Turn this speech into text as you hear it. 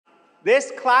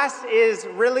This class is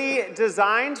really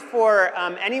designed for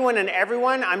anyone and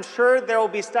everyone. I'm sure there will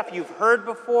be stuff you've heard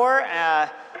before,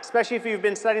 especially if you've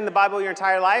been studying the Bible your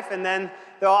entire life, and then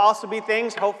there'll also be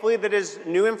things, hopefully, that is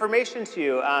new information to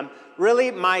you.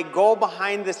 Really, my goal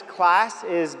behind this class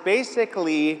is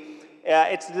basically,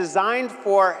 it's designed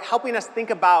for helping us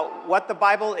think about what the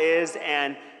Bible is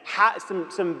and how,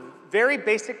 some very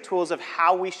basic tools of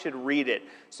how we should read it.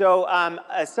 So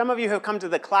some of you have come to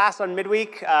the class on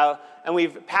midweek, and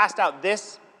we've passed out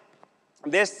this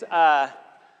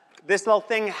little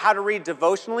thing, how to read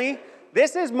devotionally.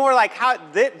 This is more like how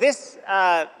this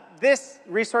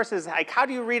resource is like, how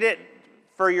do you read it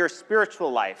for your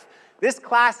spiritual life? This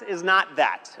class is not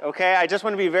that, okay? I just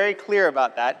want to be very clear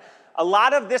about that. A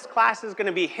lot of this class is going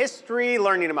to be history,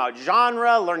 learning about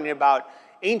genre, learning about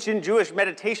ancient Jewish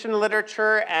meditation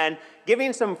literature, and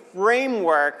giving some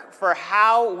framework for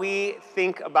how we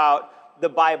think about the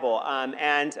Bible.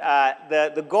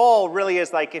 The goal really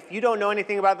is like, if you don't know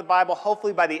anything about the Bible,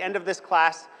 hopefully by the end of this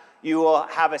class, you will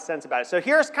have a sense about it. So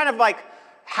here's kind of like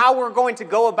how we're going to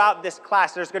go about this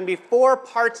class. There's going to be 4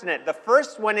 parts in it. The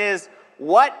first one is,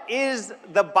 what is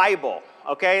the Bible?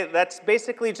 Okay, that's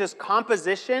basically just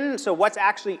composition, so what's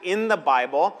actually in the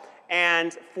Bible,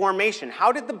 and formation.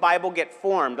 How did the Bible get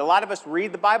formed? A lot of us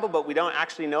read the Bible, but we don't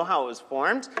actually know how it was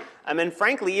formed. And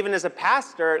frankly, even as a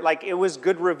pastor, like, it was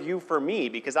good review for me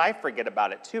because I forget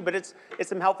about it too, but it's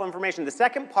some helpful information. The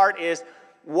second part is,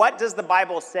 what does the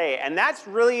Bible say? And that's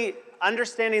really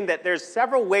understanding that there's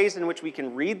several ways in which we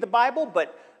can read the Bible,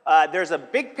 but there's a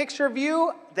big picture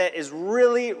view that is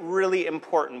really, really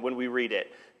important when we read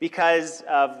it because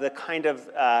of the kind of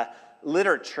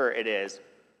literature it is.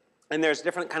 And there's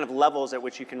different kind of levels at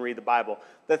which you can read the Bible.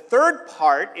 The third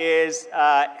part is,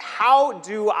 how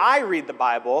do I read the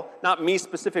Bible? Not me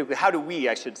specifically, how do we,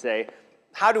 I should say.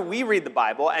 How do we read the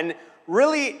Bible? And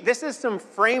really, this is some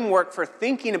framework for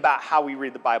thinking about how we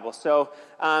read the Bible. So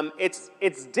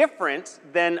it's different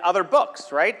than other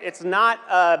books, right? It's not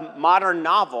a modern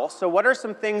novel. So what are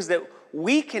some things that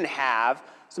we can have,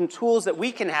 some tools that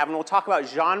we can have? And we'll talk about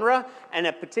genre and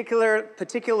a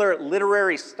particular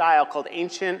literary style called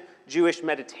ancient Jewish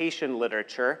meditation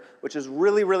literature, which is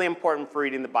really, really important for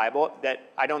reading the Bible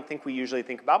that I don't think we usually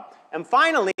think about. And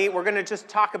finally, we're going to just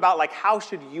talk about, like, how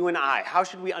should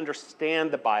we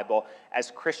understand the Bible as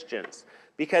Christians?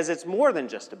 Because it's more than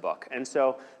just a book. And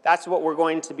so that's what we're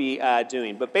going to be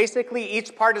doing. But basically,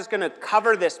 each part is going to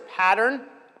cover this pattern.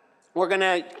 We're going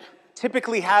to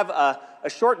typically have a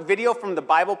short video from the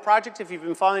Bible Project. If you've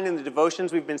been following in the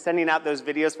devotions, we've been sending out those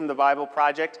videos from the Bible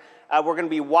Project. We're going to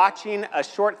be watching a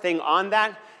short thing on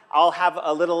that. I'll have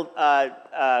a little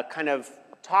kind of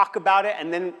talk about it,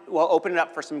 and then we'll open it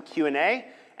up for some Q&A,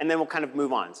 and then we'll kind of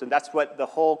move on. So that's what the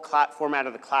whole format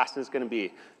of the class is going to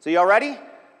be. So you all ready?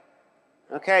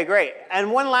 Okay, great.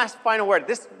 And one last final word.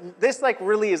 This like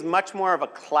really is much more of a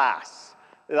class.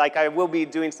 Like, I will be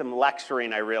doing some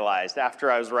lecturing, I realized,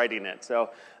 after I was writing it.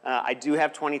 So I do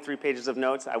have 23 pages of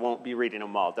notes. I won't be reading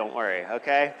them all. Don't worry,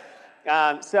 okay?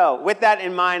 So with that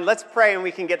in mind, let's pray and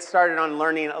we can get started on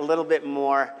learning a little bit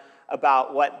more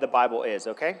about what the Bible is,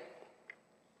 okay?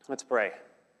 Let's pray.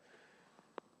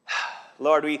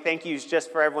 Lord, we thank you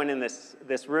just for everyone in this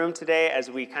room today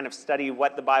as we kind of study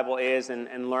what the Bible is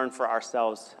and learn for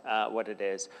ourselves what it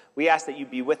is. We ask that you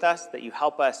be with us, that you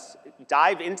help us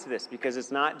dive into this, because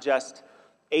it's not just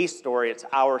a story, it's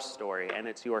our story, and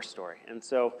it's your story. And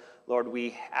so, Lord,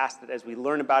 we ask that as we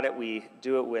learn about it, we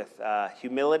do it with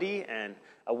humility and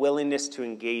a willingness to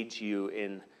engage you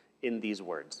in these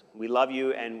words. We love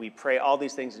you, and we pray all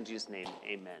these things in Jesus' name.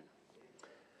 Amen.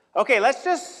 Okay, let's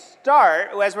just start,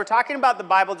 as we're talking about the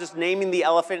Bible, just naming the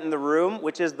elephant in the room,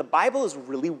 which is the Bible is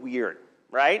really weird,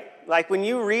 right? Like, when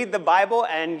you read the Bible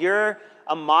and you're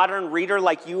a modern reader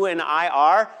like you and I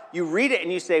are, you read it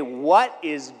and you say, what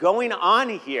is going on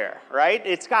here, right?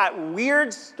 It's got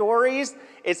weird stories,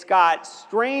 it's got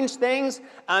strange things,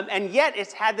 and yet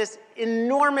it's had this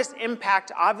enormous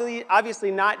impact,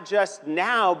 obviously not just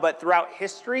now, but throughout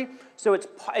history. So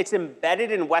it's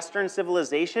embedded in Western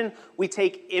civilization. We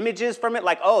take images from it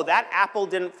like, oh, that apple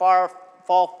didn't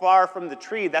fall far from the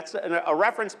tree. That's a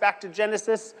reference back to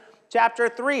Genesis chapter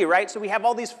 3, right? So we have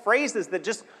all these phrases that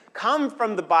just come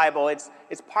from the Bible. It's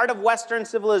part of Western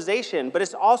civilization, but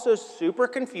it's also super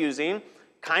confusing,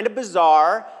 kind of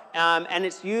bizarre, and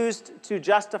it's used to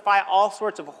justify all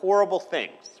sorts of horrible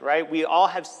things, right? We all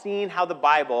have seen how the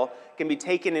Bible can be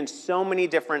taken in so many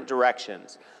different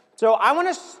directions. So I want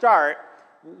to start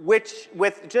with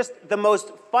just the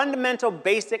most fundamental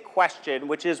basic question,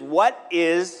 which is, what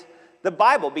is the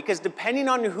Bible? Because depending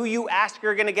on who you ask,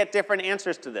 you're going to get different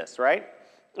answers to this, right?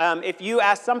 If you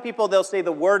ask some people, they'll say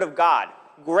the Word of God.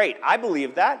 Great, I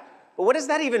believe that. But what does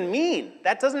that even mean?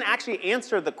 That doesn't actually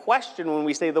answer the question when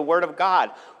we say the Word of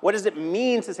God. What does it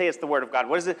mean to say it's the Word of God?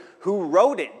 What is it? Who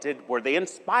wrote it? Were they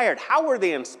inspired? How were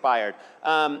they inspired?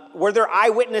 Were there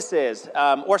eyewitnesses?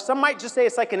 Or some might just say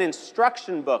it's like an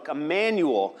instruction book, a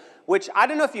manual, which I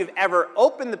don't know if you've ever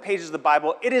opened the pages of the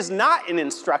Bible. It is not an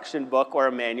instruction book or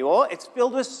a manual. It's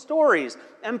filled with stories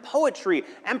and poetry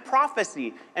and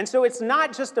prophecy. And so it's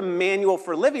not just a manual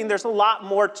for living. There's a lot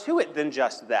more to it than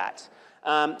just that.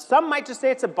 Some might just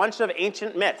say it's a bunch of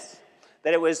ancient myths,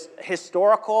 that it was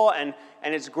historical and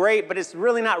it's great, but it's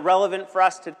really not relevant for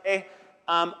us today.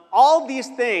 All these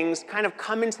things kind of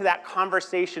come into that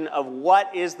conversation of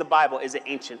what is the Bible? Is it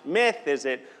ancient myth? Is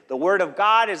it the Word of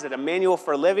God? Is it a manual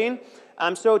for living?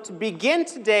 So to begin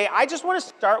today, I just want to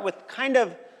start with kind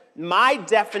of my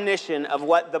definition of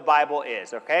what the Bible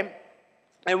is, okay?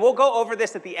 And we'll go over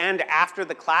this at the end after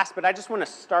the class, but I just want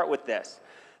to start with this.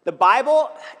 The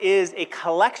Bible is a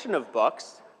collection of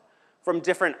books from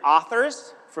different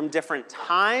authors, from different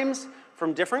times,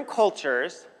 from different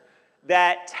cultures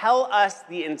that tell us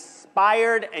the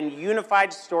inspired and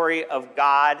unified story of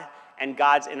God and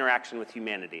God's interaction with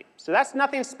humanity. So that's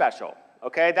nothing special,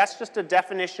 okay? That's just a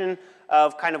definition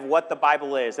of kind of what the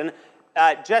Bible is. And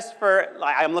just for,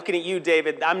 I'm looking at you,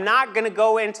 David, I'm not going to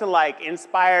go into like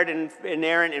inspired and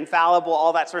inerrant, infallible,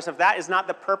 all that sort of stuff. That is not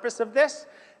the purpose of this.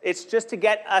 It's just to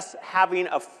get us having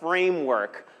a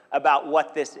framework about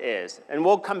what this is. And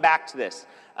we'll come back to this.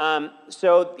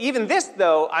 So even this,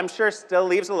 though, I'm sure still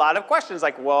leaves a lot of questions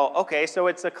like, well, okay, so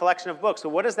it's a collection of books. So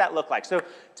what does that look like? So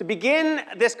to begin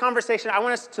this conversation, I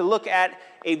want us to look at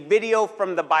a video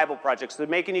from the Bible Project. So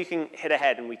Macon, you can hit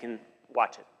ahead and we can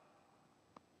watch it.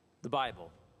 The Bible.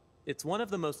 It's one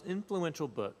of the most influential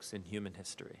books in human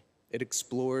history. It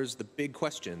explores the big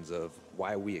questions of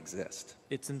why we exist.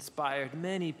 It's inspired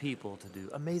many people to do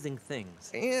amazing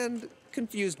things. And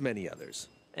confused many others.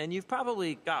 And you've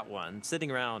probably got one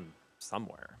sitting around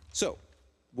somewhere. So,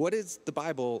 what is the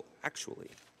Bible actually?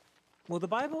 Well, the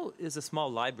Bible is a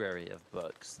small library of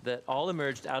books that all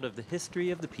emerged out of the history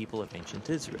of the people of ancient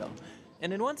Israel.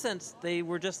 And in one sense, they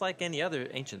were just like any other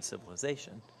ancient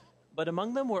civilization. But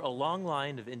among them were a long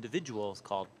line of individuals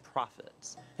called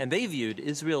prophets. And they viewed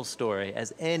Israel's story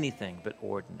as anything but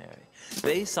ordinary.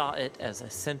 They saw it as a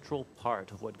central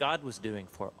part of what God was doing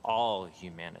for all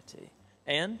humanity.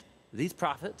 And these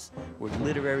prophets were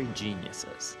literary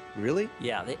geniuses. Really?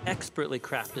 Yeah, they expertly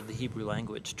crafted the Hebrew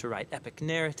language to write epic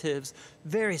narratives,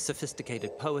 very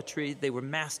sophisticated poetry. They were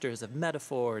masters of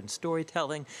metaphor and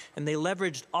storytelling, and they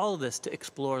leveraged all of this to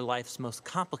explore life's most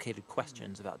complicated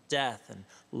questions about death and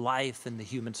life and the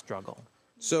human struggle.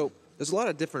 So, there's a lot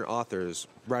of different authors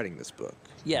writing this book.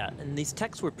 Yeah, and these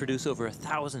texts were produced over a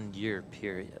 1,000-year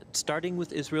period, starting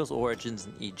with Israel's origins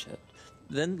in Egypt,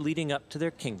 then leading up to their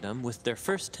kingdom with their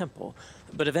first temple.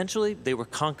 But eventually, they were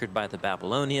conquered by the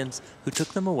Babylonians, who took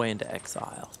them away into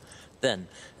exile. Then,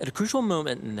 at a crucial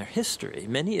moment in their history,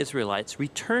 many Israelites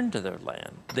returned to their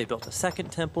land. They built a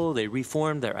second temple, they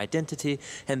reformed their identity,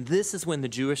 and this is when the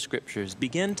Jewish scriptures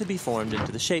began to be formed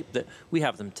into the shape that we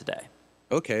have them today.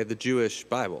 Okay, the Jewish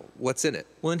Bible. What's in it?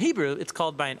 Well, in Hebrew, it's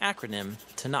called by an acronym,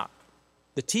 Tanakh.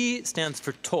 The T stands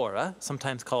for Torah,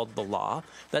 sometimes called the Law.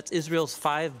 That's Israel's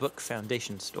 5-book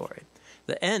foundation story.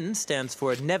 The N stands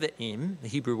for Nevi'im, the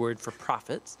Hebrew word for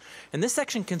prophets. And this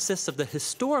section consists of the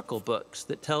historical books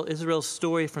that tell Israel's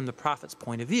story from the prophet's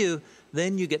point of view.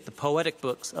 Then you get the poetic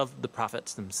books of the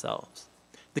prophets themselves.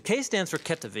 The K stands for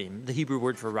Ketuvim, the Hebrew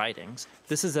word for writings.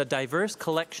 This is a diverse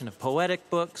collection of poetic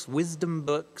books, wisdom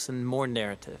books, and more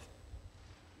narrative.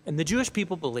 And the Jewish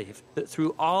people believe that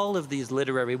through all of these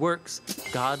literary works,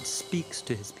 God speaks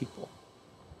to his people.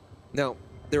 Now,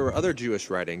 there were other Jewish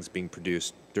writings being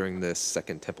produced during this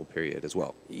Second Temple period as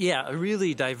well. Yeah, a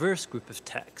really diverse group of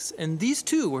texts. And these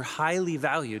too were highly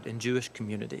valued in Jewish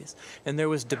communities. And there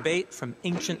was debate from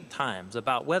ancient times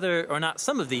about whether or not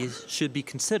some of these should be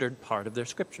considered part of their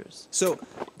scriptures. So,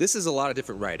 this is a lot of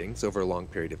different writings over a long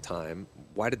period of time.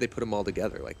 Why did they put them all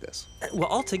together like this? Well,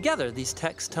 altogether, these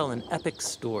texts tell an epic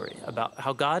story about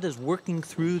how God is working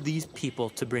through these people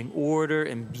to bring order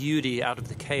and beauty out of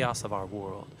the chaos of our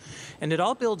world. And it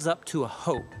all builds up to a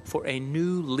hope for a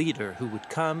new leader who would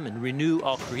come and renew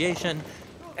all creation.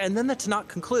 And then the Tanakh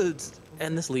concludes,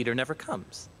 and this leader never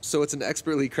comes. So it's an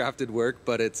expertly crafted work,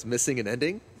 but it's missing an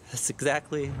ending? That's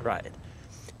exactly right.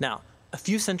 Now, a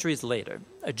few centuries later,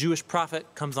 a Jewish prophet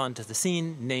comes onto the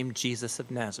scene named Jesus of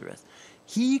Nazareth.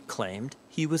 He claimed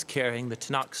he was carrying the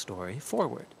Tanakh story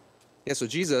forward. Yeah, so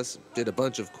Jesus did a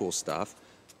bunch of cool stuff.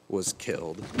 was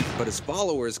killed, but his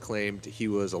followers claimed he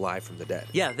was alive from the dead.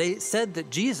 Yeah, they said that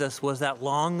Jesus was that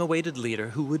long-awaited leader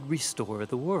who would restore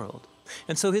the world.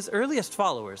 And so his earliest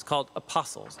followers, called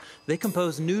apostles, they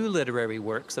composed new literary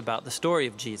works about the story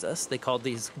of Jesus. They called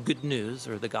these Good News,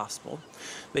 or the Gospel.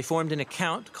 They formed an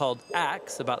account called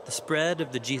Acts about the spread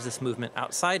of the Jesus movement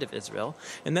outside of Israel.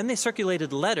 And then they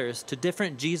circulated letters to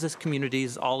different Jesus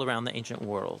communities all around the ancient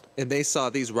world. And they saw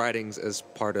these writings as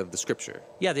part of the scripture.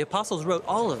 Yeah, the apostles wrote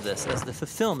all of this as the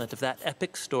fulfillment of that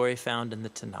epic story found in the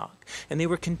Tanakh. And they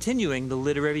were continuing the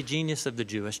literary genius of the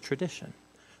Jewish tradition.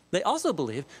 They also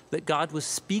believed that God was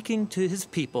speaking to his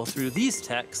people through these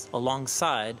texts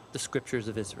alongside the scriptures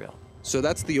of Israel. So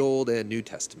that's the Old and New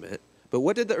Testament. But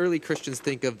what did the early Christians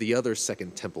think of the other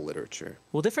Second Temple literature?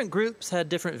 Well, different groups had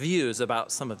different views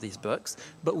about some of these books,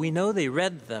 but we know they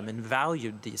read them and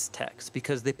valued these texts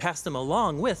because they passed them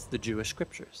along with the Jewish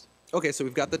scriptures. Okay, so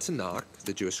we've got the Tanakh,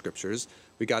 the Jewish scriptures.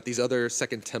 We got these other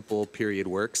Second Temple period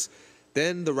works.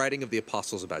 Then the writing of the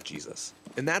apostles about Jesus.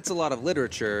 And that's a lot of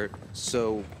literature,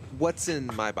 so what's in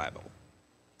my Bible?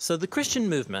 So the Christian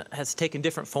movement has taken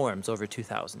different forms over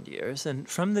 2,000 years, and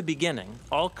from the beginning,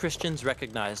 all Christians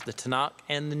recognized the Tanakh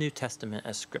and the New Testament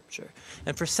as scripture.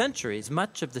 And for centuries,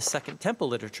 much of the Second Temple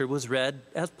literature was read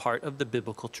as part of the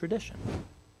biblical tradition.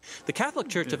 The Catholic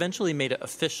Church eventually made it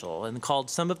official and called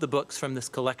some of the books from this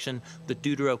collection the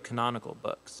Deuterocanonical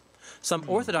books. Some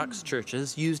Orthodox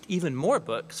churches used even more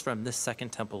books from this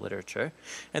Second Temple literature.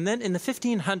 And then in the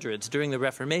 1500s, during the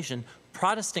Reformation,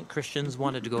 Protestant Christians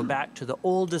wanted to go back to the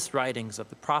oldest writings of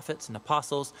the prophets and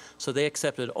apostles, so they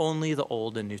accepted only the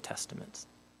Old and New Testaments.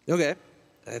 Okay,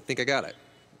 I think I got it.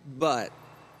 But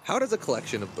how does a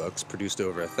collection of books produced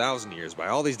over 1,000 years by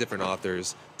all these different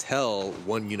authors tell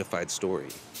one unified story?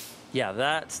 Yeah,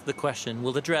 that's the question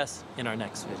we'll address in our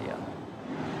next video.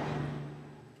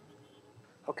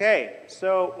 Okay,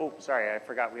 so, sorry, I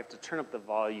forgot. We have to turn up the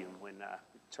volume when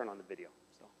we turn on the video.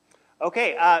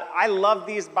 Okay, I love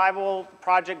these Bible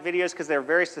project videos because they're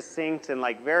very succinct and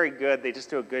very good. They just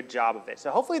do a good job of it.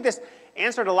 So hopefully this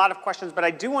answered a lot of questions, but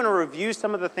I do want to review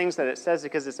some of the things that it says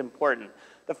because it's important.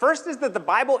 The first is that the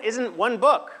Bible isn't one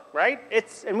book, right?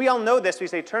 And we all know this. We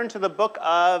say turn to the book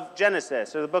of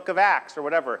Genesis or the book of Acts or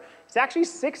whatever. It's actually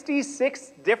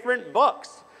 66 different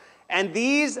books. And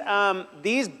these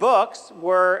books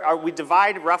we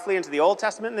divide roughly into the Old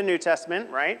Testament and the New Testament,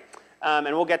 right?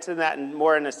 And we'll get to that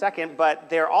more in a second. But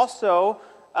they're also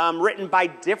written by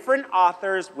different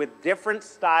authors with different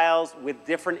styles, with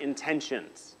different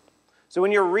intentions. So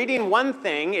when you're reading one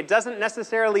thing, it doesn't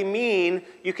necessarily mean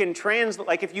you can translate.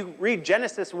 Like if you read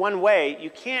Genesis one way, you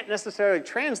can't necessarily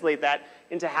translate that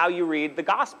into how you read the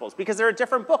Gospels because they're a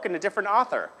different book and a different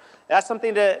author. That's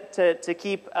something to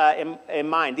keep in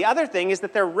mind. The other thing is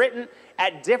that they're written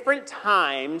at different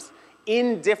times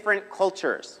in different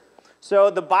cultures. So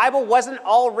the Bible wasn't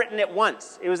all written at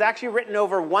once. It was actually written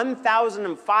over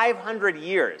 1,500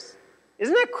 years.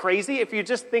 Isn't that crazy if you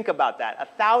just think about that?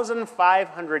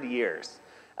 1,500 years.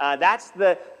 That's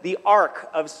the arc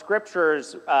of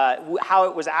scriptures, how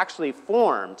it was actually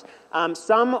formed.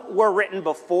 Some were written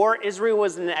before Israel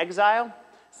was in exile.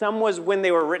 Some was when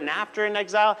they were written after in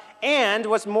exile. And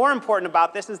what's more important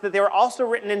about this is that they were also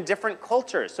written in different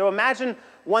cultures. So imagine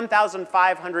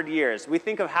 1,500 years. We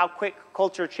think of how quick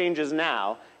culture changes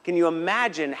now. Can you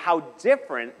imagine how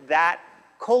different that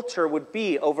culture would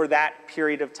be over that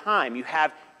period of time? You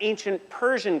have ancient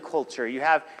Persian culture, you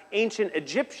have ancient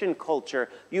Egyptian culture,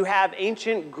 you have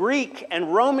ancient Greek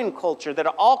and Roman culture that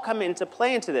all come into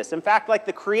play into this. In fact, like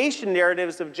the creation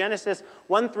narratives of Genesis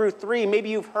 1 through 3, maybe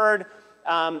you've heard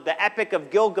the Epic of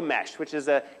Gilgamesh, which is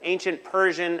an ancient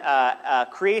Persian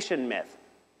creation myth.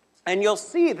 And you'll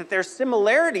see that there's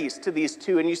similarities to these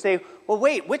two, and you say, well,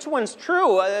 wait, which one's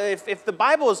true? If the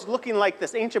Bible is looking like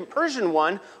this ancient Persian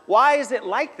one, why is it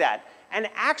like that? And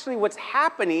actually what's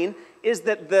happening is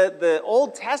that the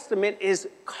Old Testament is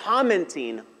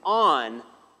commenting on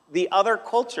the other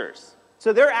cultures.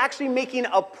 So they're actually making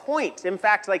a point. In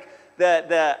fact, like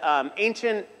the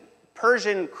ancient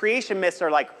Persian creation myths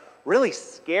are really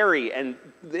scary, and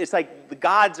it's like the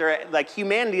gods are,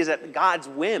 humanity is at God's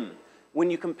whim. When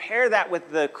you compare that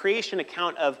with the creation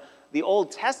account of the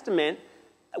Old Testament,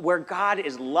 where God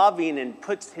is loving and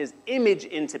puts his image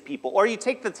into people. Or you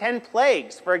take the 10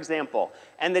 plagues, for example,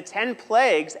 and the 10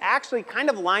 plagues actually kind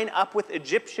of line up with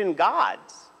Egyptian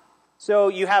gods. So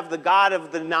you have the god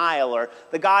of the Nile, or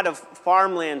the god of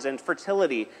farmlands and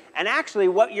fertility. And actually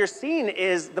what you're seeing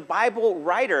is the Bible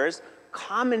writers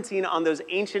commenting on those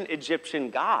ancient Egyptian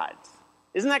gods.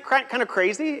 Isn't that kind of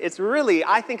crazy?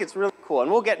 I think it's really cool. And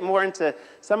we'll get more into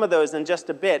some of those in just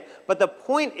a bit. But the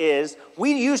point is,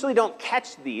 we usually don't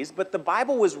catch these, but the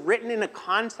Bible was written in a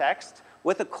context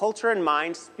with a culture in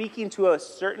mind, speaking to a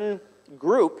certain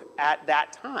group at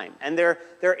that time. And they're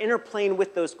interplaying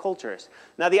with those cultures.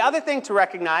 Now, the other thing to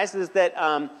recognize is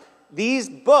that these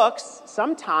books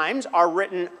sometimes are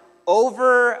written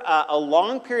over a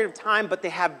long period of time, but they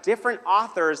have different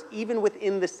authors even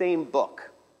within the same book.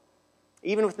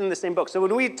 Even within the same book. So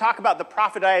when we talk about the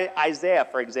prophet Isaiah,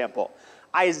 for example,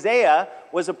 Isaiah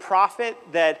was a prophet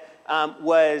that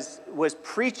was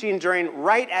preaching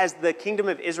right as the kingdom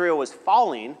of Israel was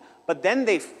falling, but then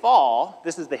they fall,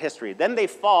 this is the history, then they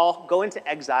fall, go into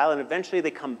exile, and eventually they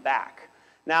come back.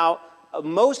 Now,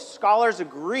 most scholars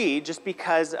agree, just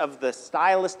because of the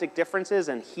stylistic differences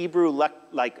and Hebrew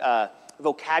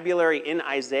vocabulary in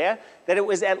Isaiah, that it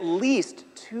was at least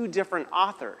 2 different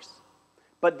authors.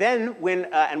 But then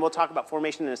and we'll talk about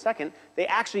formation in a second, they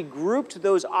actually grouped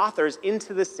those authors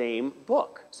into the same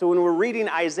book. So when we're reading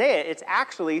Isaiah, it's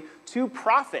actually 2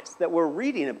 prophets that we're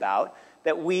reading about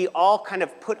that we all kind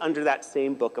of put under that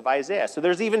same book of Isaiah. So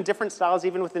there's even different styles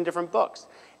even within different books.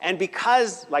 And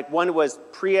because one was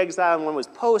pre-exile and one was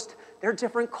post, they're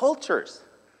different cultures.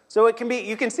 So it can be,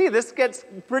 you can see this gets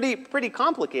pretty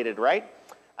complicated, right?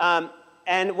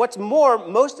 And what's more,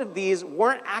 most of these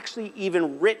weren't actually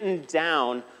even written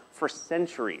down for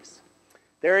centuries.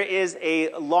 There is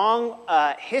a long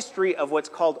history of what's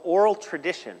called oral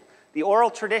tradition. The oral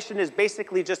tradition is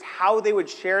basically just how they would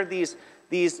share these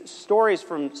stories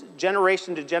from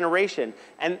generation to generation.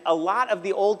 And a lot of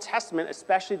the Old Testament,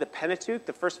 especially the Pentateuch,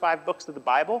 the first 5 books of the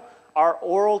Bible, are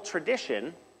oral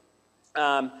tradition.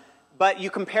 But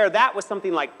you compare that with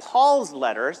something like Paul's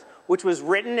letters, which was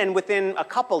written and within a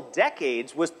couple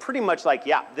decades was pretty much like,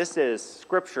 yeah, this is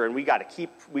scripture and we got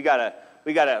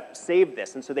to save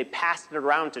this. And so they passed it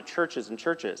around to churches and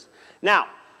churches. Now,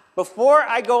 before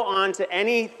I go on to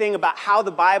anything about how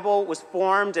the Bible was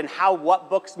formed and what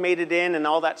books made it in and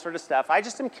all that sort of stuff, I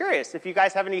just am curious if you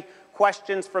guys have any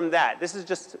questions from that. This is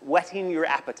just whetting your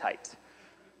appetite.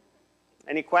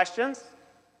 Any questions?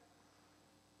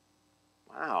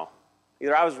 Wow.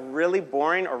 Either I was really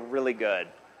boring or really good.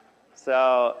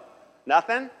 So,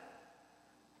 nothing?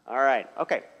 All right,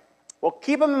 okay. Well,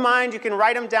 keep them in mind. You can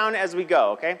write them down as we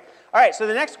go, okay? All right, so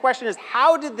the next question is,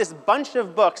 how did this bunch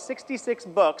of books, 66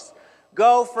 books,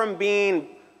 go from being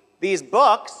these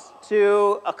books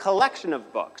to a collection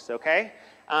of books, okay?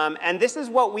 And this is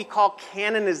what we call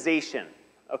canonization,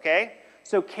 okay?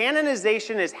 So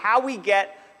canonization is how we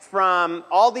get from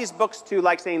all these books to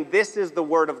saying this is the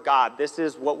Word of God. This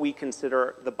is what we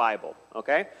consider the Bible,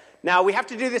 okay? Now, we have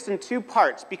to do this in 2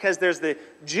 parts because there's the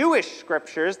Jewish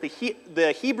scriptures, the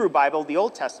Hebrew Bible, the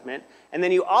Old Testament, and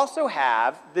then you also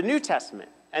have the New Testament,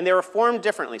 and they were formed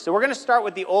differently. So we're going to start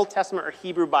with the Old Testament or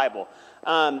Hebrew Bible.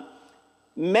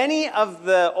 Many of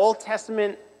the Old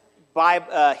Testament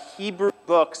Hebrew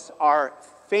books are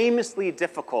famously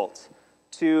difficult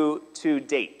to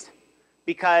date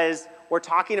because we're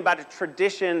talking about a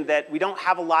tradition that we don't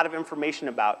have a lot of information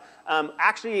about.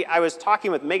 Actually, I was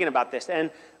talking with Megan about this,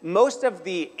 and most of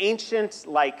the ancient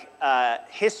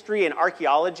history and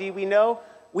archaeology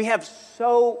we have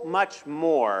so much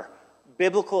more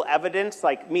biblical evidence,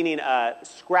 meaning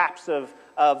scraps of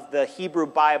the Hebrew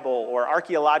Bible or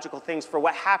archaeological things for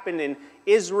what happened in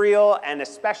Israel and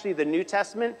especially the New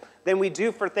Testament than we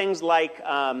do for things like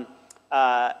the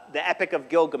Epic of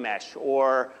Gilgamesh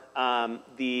or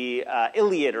the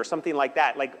Iliad or something like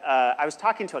that. I was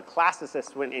talking to a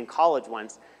classicist in college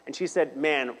once, and she said,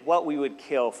 man, what we would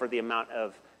kill for the amount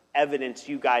of evidence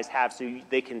you guys have so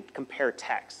they can compare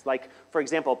texts. For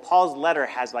example, Paul's letter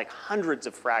has hundreds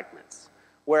of fragments,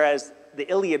 whereas the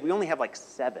Iliad, we only have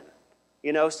 7.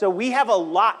 So we have a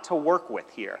lot to work with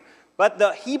here. But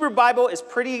the Hebrew Bible is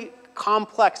pretty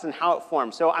complex in how it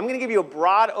formed. So I'm going to give you a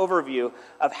broad overview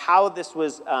of how this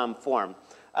was formed.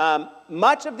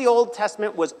 Much of the Old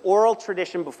Testament was oral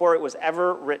tradition before it was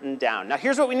ever written down. Now,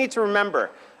 here's what we need to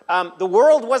remember. The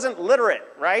world wasn't literate,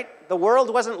 right? The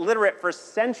world wasn't literate for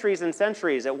centuries and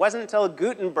centuries. It wasn't until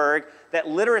Gutenberg that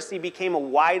literacy became a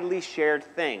widely shared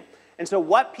thing. And so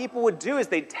what people would do is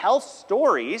they'd tell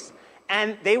stories,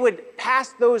 and they would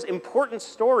pass those important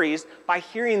stories by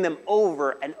hearing them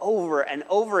over and over and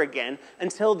over again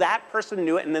until that person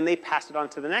knew it, and then they passed it on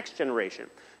to the next generation.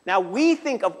 Now, we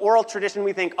think of oral tradition,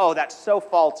 we think, oh, that's so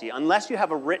faulty. Unless you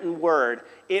have a written word,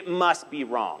 it must be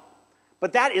wrong.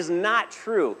 But that is not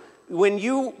true. When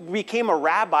you became a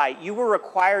rabbi, you were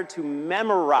required to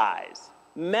memorize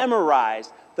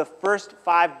the first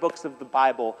 5 books of the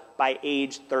Bible by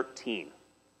age 13.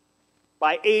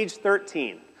 by age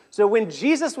 13. So when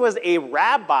Jesus was a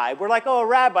rabbi, we're like, oh, a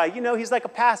rabbi, he's like a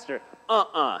pastor.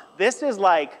 This is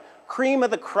like cream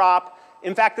of the crop.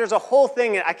 In fact, there's a whole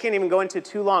thing, I can't even go into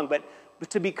too long, but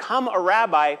to become a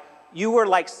rabbi, you were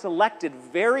like selected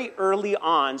very early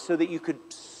on so that you could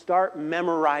start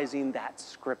memorizing that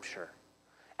scripture.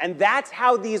 And that's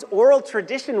how these oral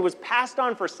tradition was passed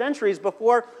on for centuries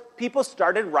before people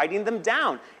started writing them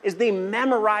down, is they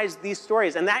memorized these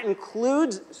stories. And that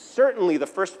includes certainly the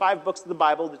first 5 books of the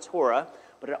Bible, the Torah,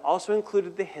 but it also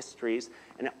included the histories,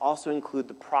 and it also included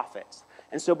the prophets.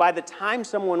 And so by the time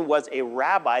someone was a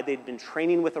rabbi, they'd been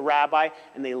training with a rabbi,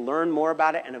 and they learned more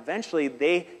about it, and eventually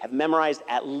they have memorized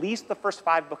at least the first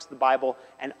 5 books of the Bible,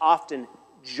 and often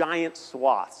giant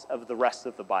swaths of the rest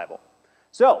of the Bible.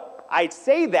 So I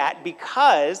say that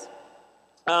because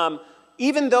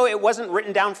even though it wasn't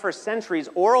written down for centuries,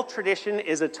 oral tradition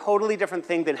is a totally different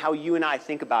thing than how you and I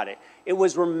think about it. It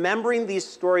was remembering these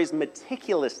stories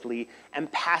meticulously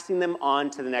and passing them on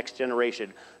to the next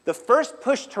generation. The first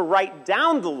push to write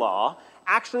down the law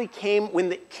actually came when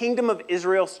the kingdom of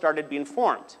Israel started being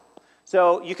formed.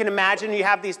 So you can imagine you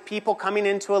have these people coming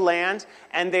into a land,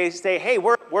 and they say, hey,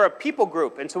 we're a people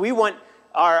group, and so we want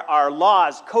our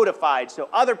laws codified so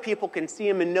other people can see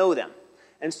them and know them.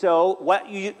 And so what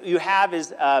you have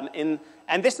is, and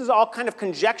this is all kind of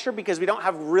conjecture because we don't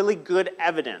have really good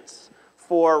evidence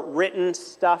for written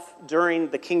stuff during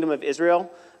the kingdom of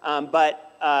Israel,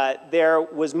 but there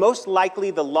was most likely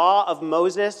the law of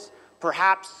Moses,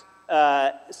 perhaps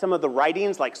some of the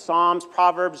writings like Psalms,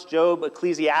 Proverbs, Job,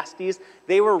 Ecclesiastes,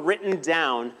 they were written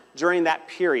down during that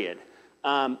period.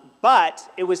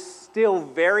 But it was still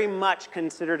very much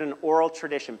considered an oral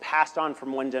tradition passed on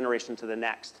from one generation to the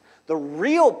next. The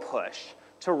real push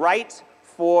to write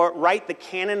the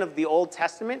canon of the Old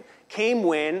Testament came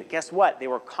when, guess what? They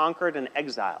were conquered and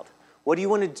exiled. What do you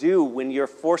want to do when you're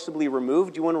forcibly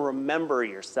removed? You want to remember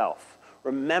yourself.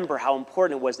 Remember how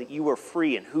important it was that you were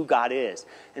free and who God is.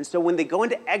 And so when they go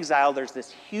into exile, there's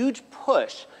this huge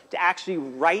push to actually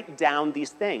write down these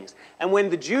things. And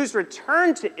when the Jews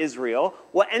return to Israel,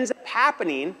 what ends up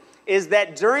happening is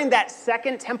that during that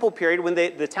second temple period, when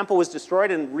the temple was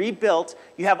destroyed and rebuilt,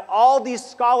 you have all these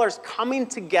scholars coming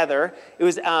together. It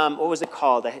was, what was it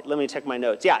called? Let me check my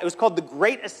notes. Yeah, it was called the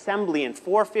Great Assembly in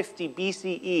 450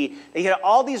 BCE. They had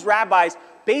all these rabbis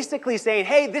basically saying,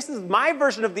 hey, this is my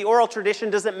version of the oral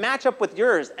tradition. Does it match up with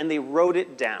yours? And they wrote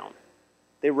it down.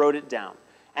 They wrote it down.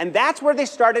 And that's where they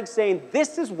started saying,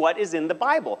 this is what is in the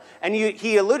Bible. And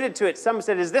he alluded to it. Some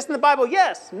said, is this in the Bible?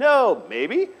 Yes. No.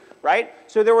 Maybe. Right?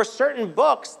 So there were certain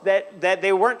books that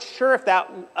they weren't sure if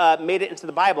that made it into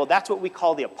the Bible. That's what we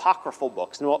call the apocryphal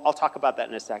books. And I'll talk about that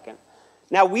in a second.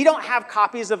 Now, we don't have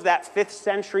copies of that 5th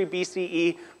century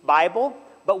BCE Bible,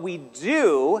 but we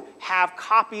do have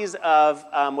copies of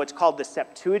what's called the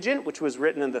Septuagint, which was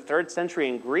written in the 3rd century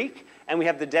in Greek, and we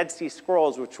have the Dead Sea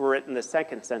Scrolls, which were written in the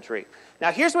 2nd century.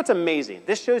 Now, here's what's amazing.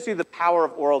 This shows you the power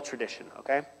of oral tradition,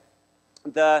 okay?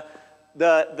 The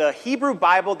Hebrew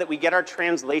Bible that we get our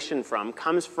translation from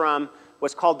comes from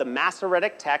what's called the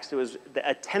Masoretic text. It was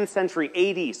a 10th century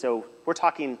AD, so we're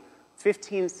talking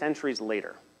 15 centuries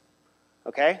later,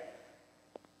 okay?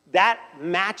 That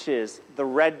matches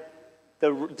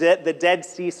the Dead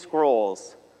Sea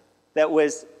Scrolls that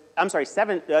was, 12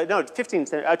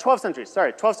 centuries,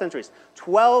 sorry, 12 centuries.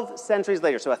 12 centuries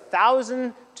later, so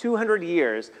 1,200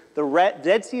 years, the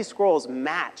Dead Sea Scrolls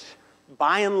match,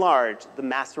 by and large, the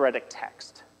Masoretic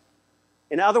text.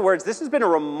 In other words, this has been a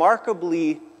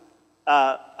remarkably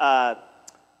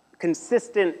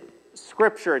consistent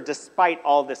scripture despite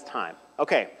all this time.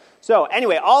 Okay, so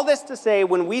anyway, all this to say,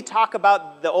 when we talk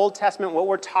about the Old Testament, what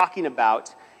we're talking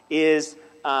about is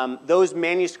those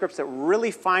manuscripts that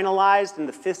really finalized in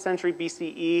the 5th century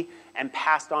BCE and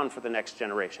passed on for the next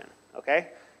generation, okay?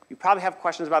 You probably have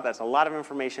questions about that. It's a lot of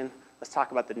information. Let's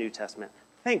talk about the New Testament.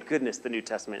 Thank goodness the New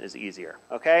Testament is easier,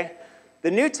 okay? The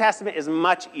New Testament is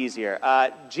much easier.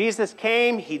 Jesus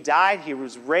came, he died, he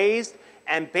was raised,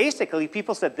 and basically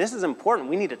people said, this is important,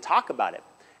 we need to talk about it.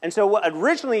 And so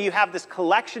originally you have this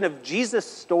collection of Jesus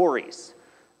stories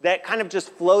that kind of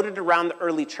just floated around the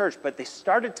early church, but they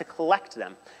started to collect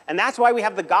them. And that's why we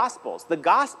have the Gospels. The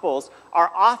Gospels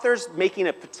are authors making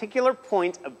a particular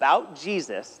point about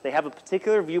Jesus. They have a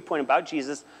particular viewpoint about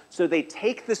Jesus, so they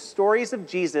take the stories of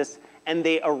Jesus and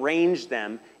they arrange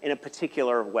them in a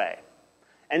particular way.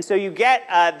 And so you get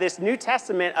this New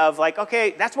Testament of like,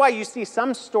 okay, that's why you see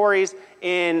some stories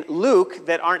in Luke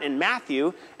that aren't in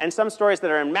Matthew, and some stories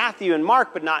that are in Matthew and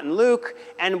Mark but not in Luke,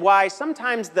 and why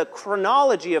sometimes the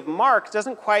chronology of Mark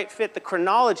doesn't quite fit the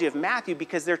chronology of Matthew,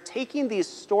 because they're taking these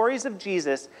stories of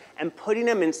Jesus and putting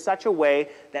them in such a way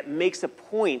that makes a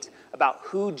point about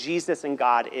who Jesus and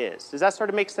God is. Does that sort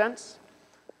of make sense?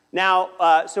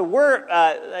 Now, so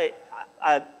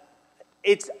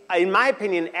it's, in my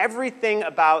opinion, everything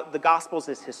about the Gospels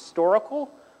is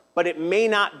historical, but it may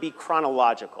not be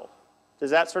chronological.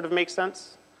 Does that sort of make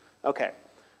sense? Okay.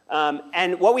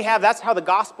 And what we have, that's how the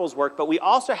Gospels work, but we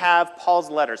also have Paul's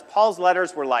letters. Paul's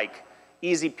letters were like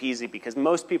easy peasy because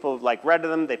most people like read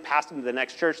them, they passed them to the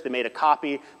next church, they made a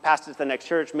copy, passed it to the next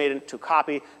church, made it into a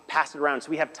copy, passed it around.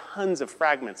 So we have tons of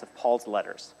fragments of Paul's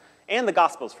letters, and the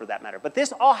Gospels for that matter. But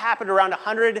this all happened around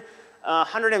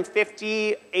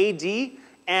 150 AD,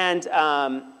 and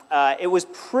it was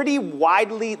pretty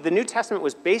widely, the New Testament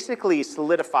was basically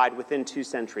solidified within 2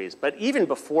 centuries, but even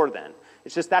before then.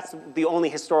 It's just that's the only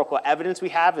historical evidence we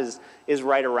have is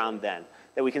right around then,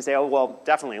 that we can say, oh, well,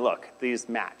 definitely, look, these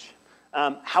match.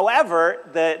 However,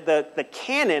 the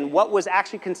canon, what was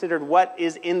actually considered what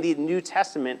is in the New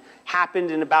Testament,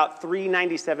 happened in about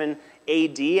 397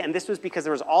 AD, and this was because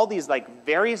there was all these like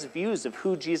various views of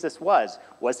who Jesus was.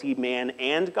 Was he man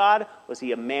and God? Was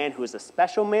he a man who was a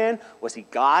special man? Was he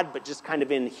God but just kind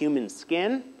of in human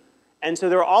skin? And so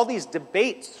there were all these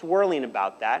debates swirling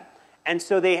about that. And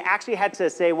so they actually had to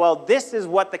say, well, this is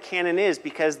what the canon is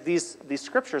because these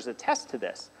scriptures attest to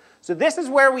this. So this is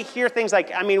where we hear things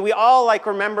like, I mean, we all like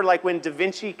remember like when Da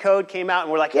Vinci Code came out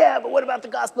and we're like, yeah, but what about the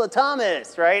Gospel of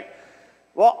Thomas, right?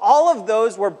 Well, all of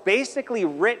those were basically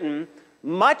written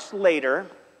much later,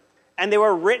 and they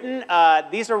were written,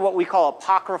 these are what we call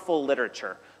apocryphal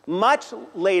literature, much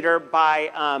later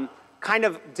by kind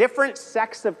of different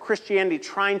sects of Christianity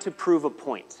trying to prove a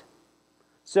point.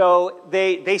 So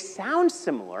they sound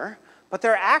similar, but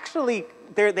they're actually,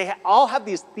 they all have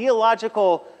these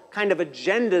theological kind of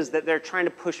agendas that they're trying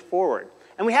to push forward.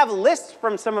 And we have lists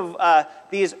from some of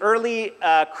these early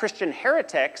Christian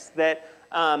heretics that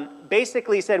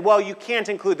basically said, well, you can't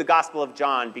include the Gospel of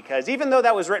John because even though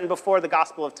that was written before the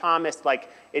Gospel of Thomas, like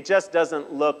it just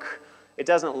doesn't look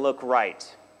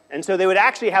right. And so they would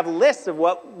actually have lists of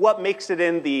what makes it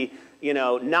in the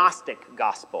Gnostic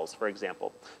Gospels, for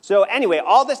example. So anyway,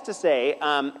 all this to say,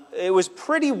 it was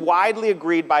pretty widely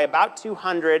agreed by about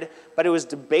 200, but it was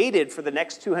debated for the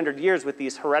next 200 years with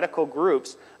these heretical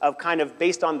groups of kind of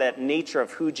based on that nature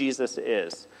of who Jesus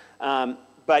is.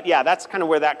 But yeah, that's kind of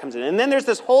where that comes in. And then there's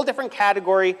this whole different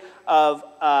category of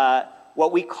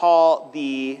what we call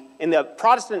in the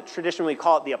Protestant tradition, we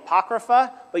call it the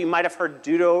Apocrypha, but you might have heard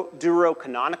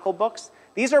deuterocanonical books.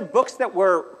 These are books that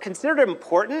were considered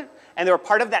important, and they were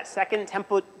part of that Second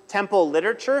Temple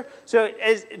literature. So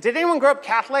did anyone grow up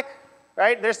Catholic?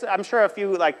 Right? There's, I'm sure, a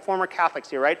few like former Catholics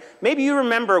here, right? Maybe you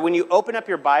remember when you open up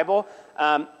your Bible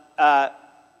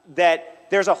that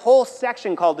there's a whole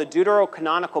section called the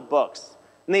deuterocanonical books.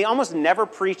 And they almost never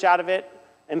preach out of it.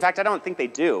 In fact, I don't think they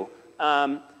do.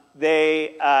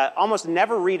 They almost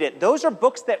never read it. Those are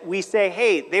books that we say,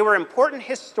 hey, they were important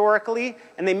historically,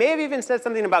 and they may have even said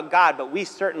something about God, but we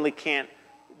certainly can't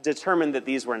determine that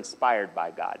these were inspired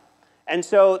by God. And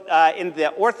so in the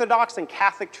Orthodox and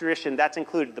Catholic tradition, that's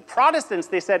included. The Protestants,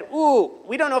 they said, ooh,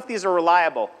 we don't know if these are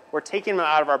reliable. We're taking them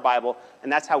out of our Bible,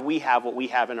 and that's how we have what we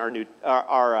have in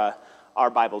our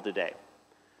Bible today.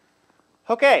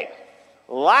 Okay,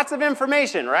 lots of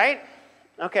information, right?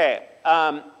 Okay,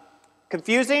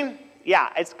 confusing? Yeah,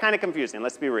 it's kind of confusing,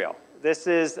 let's be real. This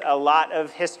is a lot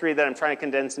of history that I'm trying to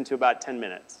condense into about 10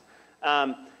 minutes.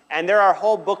 And there are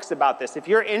whole books about this. If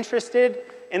you're interested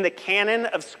in the canon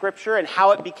of Scripture and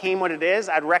how it became what it is,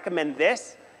 I'd recommend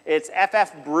this. It's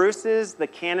F.F. Bruce's The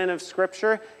Canon of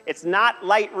Scripture. It's not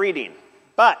light reading,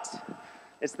 but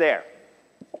it's there.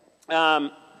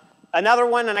 Another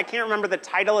one, and I can't remember the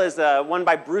title, is one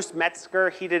by Bruce Metzger.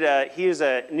 He was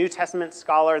a New Testament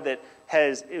scholar that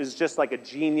it was just like a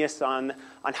genius on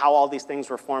how all these things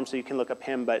were formed, so you can look up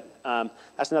him, but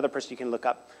that's another person you can look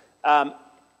up.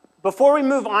 Before we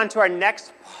move on to our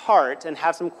next part and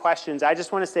have some questions, I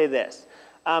just want to say this.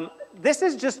 This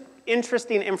is just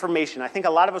interesting information. I think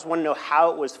a lot of us want to know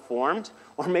how it was formed,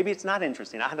 or maybe it's not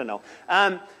interesting, I don't know.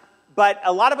 But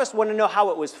a lot of us want to know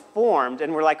how it was formed,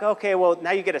 and we're like, okay, well,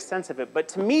 now you get a sense of it. But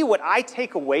to me, what I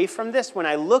take away from this, when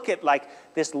I look at like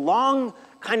this long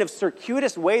kind of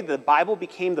circuitous way the Bible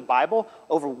became the Bible,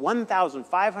 over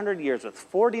 1,500 years with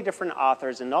 40 different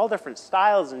authors and all different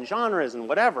styles and genres and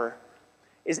whatever,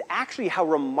 is actually how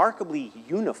remarkably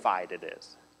unified it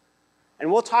is.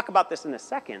 And we'll talk about this in a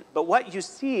second. But what you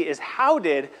see is how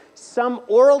did some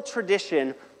oral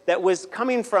tradition that was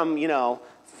coming from,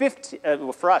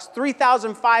 for us,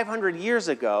 3,500 years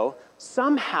ago,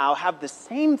 somehow have the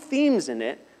same themes in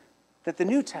it that the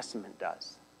New Testament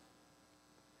does.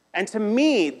 And to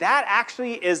me, that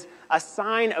actually is a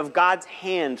sign of God's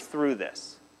hand through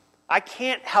this. I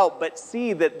can't help but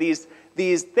see that these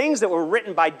things that were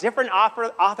written by different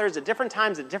authors at different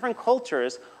times, at different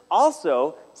cultures,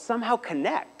 also somehow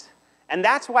connect. And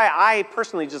that's why I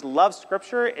personally just love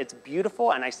Scripture. It's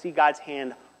beautiful, and I see God's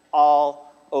hand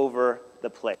all over the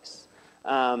place.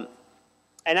 And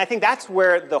I think that's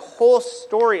where the whole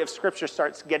story of Scripture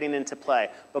starts getting into play.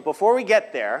 But before we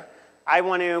get there, I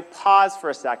want to pause for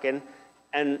a second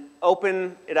and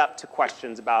open it up to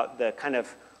questions about the kind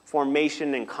of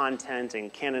formation and content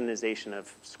and canonization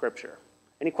of Scripture.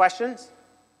 Any questions?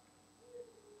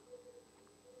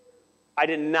 I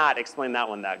did not explain that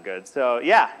one that good. So,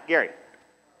 yeah, Gary.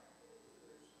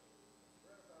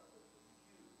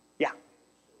 Yeah.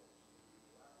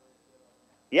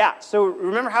 Yeah, so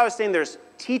remember how I was saying there's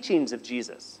teachings of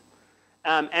Jesus.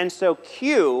 And so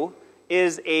Q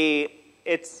is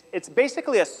it's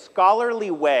basically a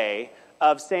scholarly way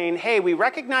of saying, hey, we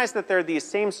recognize that there are these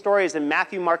same stories in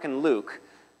Matthew, Mark, and Luke,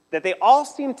 that they all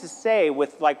seem to say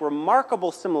with like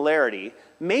remarkable similarity,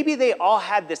 maybe they all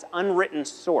had this unwritten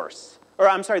source,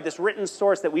 this written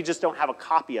source that we just don't have a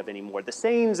copy of anymore, the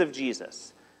sayings of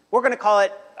Jesus. We're going to call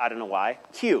it, I don't know why,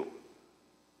 Q.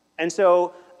 And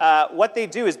so what they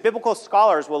do is biblical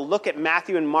scholars will look at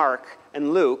Matthew and Mark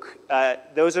and Luke.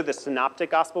 Those are the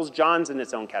synoptic gospels. John's in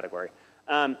its own category.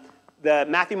 The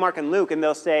Matthew, Mark, and Luke, and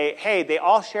they'll say, hey, they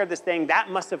all share this thing. That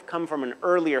must have come from an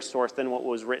earlier source than what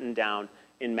was written down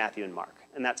in Matthew and Mark.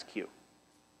 And that's Q.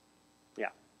 Yeah.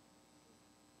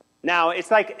 Now, it's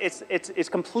like, it's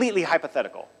completely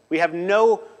hypothetical. We have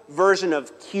no version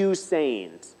of Q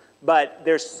sayings, but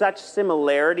there's such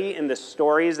similarity in the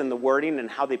stories and the wording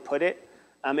and how they put it.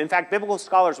 In fact, biblical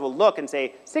scholars will look and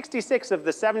say, 66 of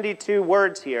the 72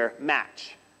 words here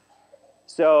match.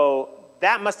 So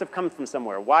that must have come from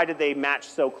somewhere. Why did they match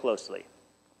so closely?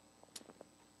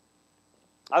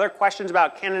 Other questions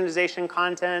about canonization,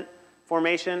 content,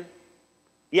 formation?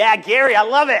 Yeah, Gary, I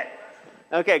love it.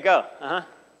 Okay, go. Uh-huh.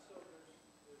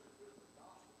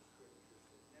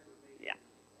 Yeah.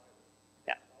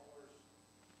 Yeah.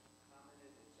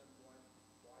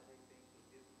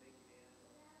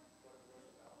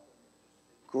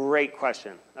 Great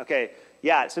question. Okay,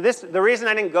 yeah, so the reason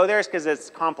I didn't go there is because it's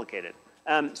complicated.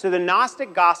 So the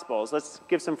Gnostic Gospels, let's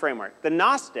give some framework. The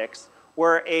Gnostics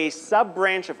were a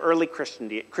sub-branch of early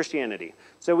Christianity.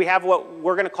 So we have what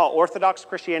we're going to call Orthodox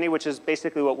Christianity, which is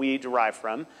basically what we derive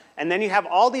from. And then you have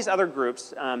all these other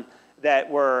groups that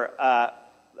were,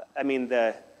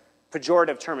 the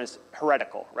pejorative term is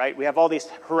heretical, right? We have all these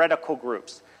heretical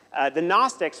groups. The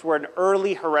Gnostics were an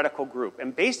early heretical group.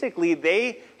 And basically,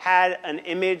 they had an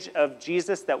image of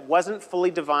Jesus that wasn't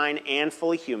fully divine and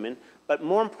fully human. But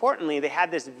more importantly, they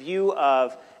had this view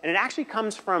of, and it actually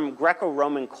comes from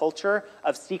Greco-Roman culture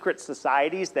of secret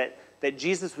societies, that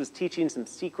Jesus was teaching some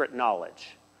secret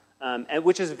knowledge, and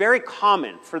which is very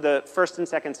common for the 1st and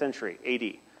 2nd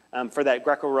century AD, for that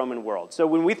Greco-Roman world. So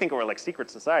when we think we're like secret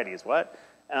societies, what?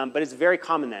 But it's very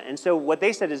common then. And so what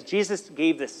they said is Jesus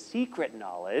gave the secret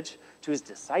knowledge to his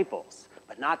disciples,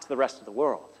 but not to the rest of the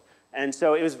world. And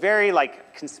so it was very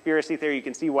like conspiracy theory. You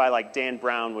can see why like Dan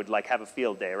Brown would like have a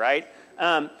field day, right?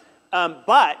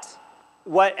 But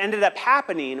what ended up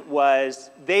happening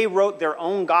was they wrote their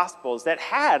own gospels that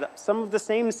had some of the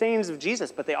same sayings of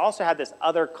Jesus, but they also had this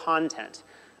other content.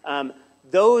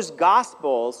 Those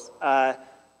gospels,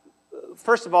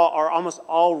 first of all, are almost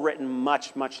all written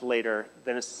much, much later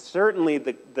than certainly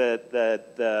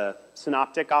the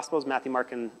synoptic gospels, Matthew,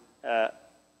 Mark, and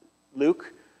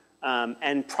Luke.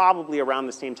 And probably around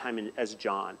the same time as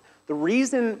John. The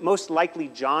reason most likely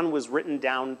John was written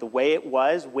down the way it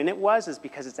was, when it was, is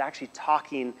because it's actually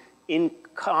talking in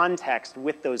context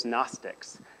with those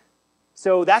Gnostics.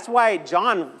 So that's why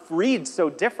John reads so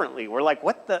differently. We're like,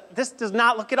 this does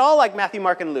not look at all like Matthew,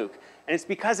 Mark, and Luke. And it's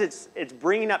because it's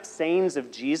bringing up sayings of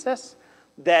Jesus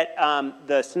that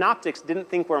the synoptics didn't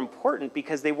think were important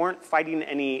because they weren't fighting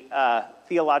any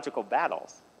theological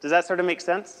battles. Does that sort of make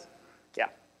sense? Yeah.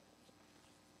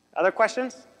 Other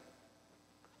questions?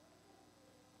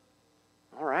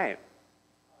 All right.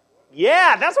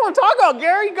 Yeah, that's what I'm talking about,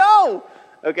 Gary. Go.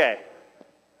 Okay.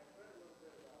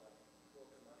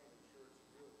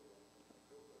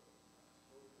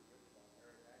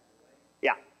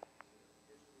 Yeah.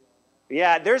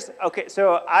 Yeah, okay,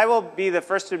 so I will be the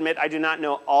first to admit I do not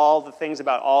know all the things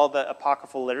about all the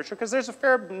apocryphal literature, because there's a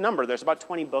fair number. There's about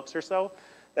 20 books or so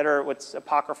that are what's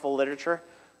apocryphal literature,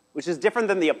 which is different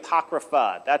than the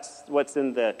Apocrypha. That's what's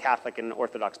in the Catholic and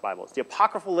Orthodox Bibles. The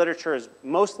apocryphal literature is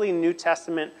mostly New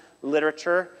Testament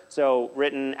literature, so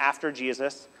written after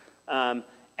Jesus. I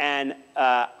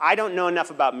don't know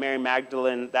enough about Mary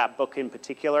Magdalene, that book in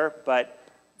particular, but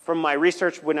from my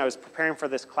research when I was preparing for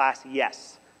this class,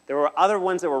 yes. There were other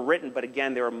ones that were written, but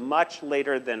again, they were much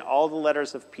later than all the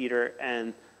letters of Peter.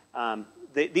 And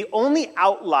the only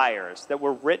outliers that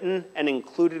were written and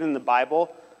included in the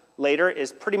Bible later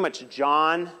is pretty much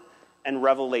John and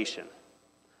Revelation.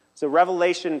 So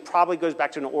Revelation probably goes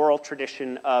back to an oral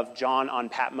tradition of John on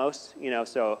Patmos,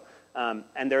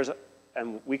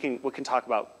 and we can talk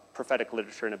about prophetic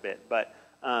literature in a bit, but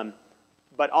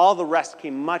all the rest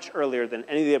came much earlier than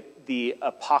any of the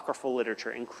apocryphal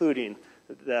literature, including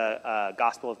the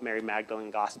Gospel of Mary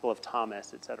Magdalene, Gospel of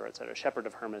Thomas, et cetera, Shepherd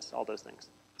of Hermas, all those things.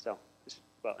 So,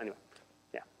 well, anyway,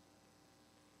 yeah.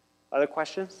 Other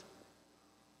questions?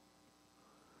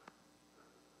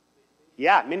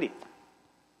 Yeah, Mindy.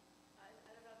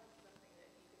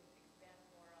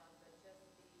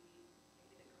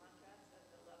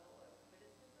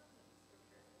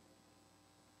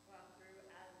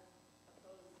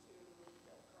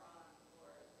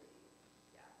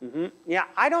 Yeah,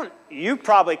 you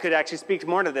probably could actually speak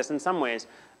more to this in some ways.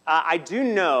 I do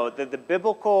know that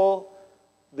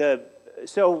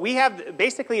so we have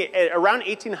basically around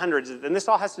 1800s, and this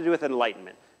all has to do with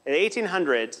Enlightenment. In the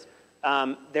 1800s,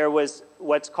 there was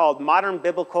what's called modern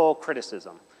biblical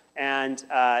criticism. And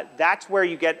that's where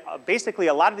you get basically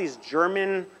a lot of these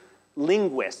German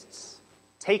linguists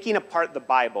taking apart the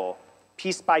Bible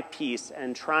piece by piece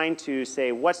and trying to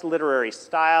say, what's literary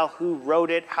style, who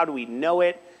wrote it, how do we know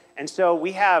it? And so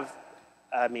we have,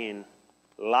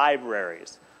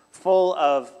 libraries full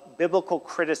of biblical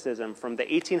criticism from the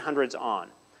 1800s on.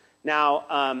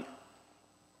 Now,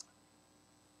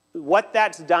 what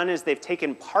that's done is they've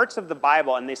taken parts of the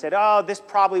Bible and they said, oh, this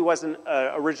probably wasn't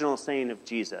an original saying of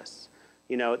Jesus.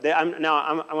 I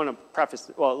want to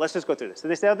preface, well, let's just go through this. So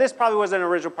they say, oh, this probably wasn't an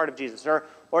original part of Jesus.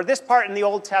 Or this part in the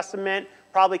Old Testament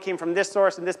probably came from this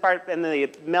source and this part, and then they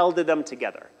melded them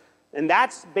together. And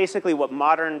that's basically what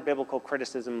modern biblical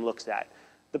criticism looks at.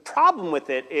 The problem with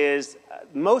it is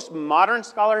most modern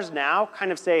scholars now kind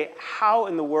of say, how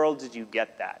in the world did you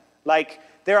get that? Like,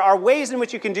 there are ways in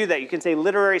which you can do that. You can say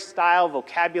literary style,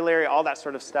 vocabulary, all that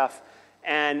sort of stuff.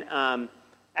 And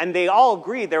they all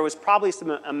agree there was probably some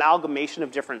amalgamation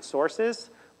of different sources.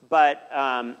 But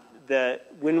I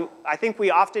think we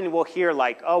often will hear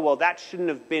like, oh, well, that shouldn't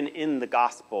have been in the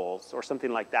Gospels or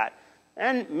something like that.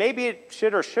 And maybe it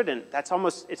should or shouldn't. It's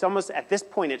almost, at this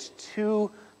point, it's too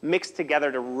mixed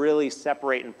together to really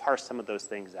separate and parse some of those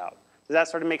things out. Does that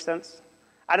sort of make sense?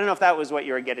 I don't know if that was what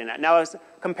you were getting at. Now, as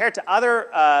compared to other,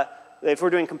 if we're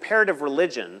doing comparative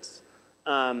religions,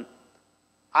 I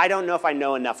don't know if I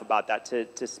know enough about that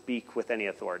to speak with any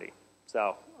authority.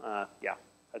 So, yeah,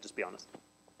 I'll just be honest.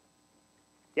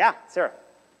 Yeah, Sarah.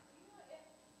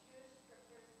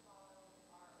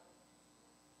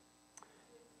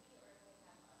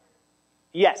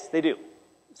 Yes, they do.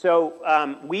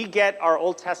 So we get our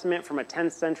Old Testament from a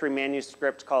 10th century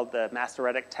manuscript called the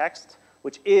Masoretic text,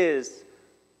 which is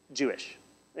Jewish.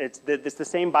 It's the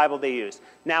same Bible they use.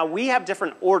 Now, we have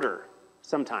different order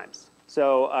sometimes.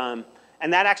 So,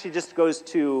 and that actually just goes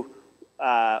to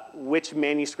which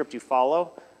manuscript you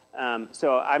follow.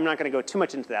 So I'm not going to go too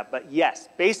much into that. But yes,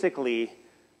 basically,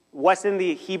 what's in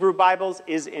the Hebrew Bibles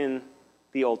is in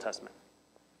the Old Testament.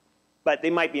 But they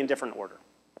might be in different order.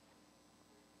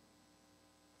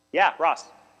 Yeah, Ross.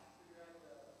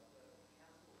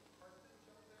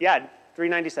 Yeah,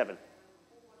 397.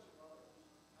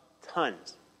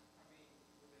 Tons.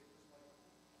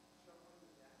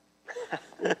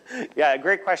 Yeah,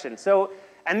 great question. So,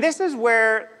 and this is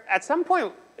where, at some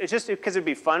point, it's just because it'd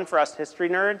be fun for us history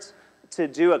nerds to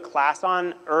do a class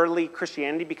on early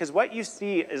Christianity, because what you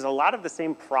see is a lot of the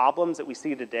same problems that we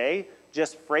see today,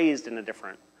 just phrased in a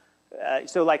different.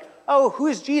 So like, oh, who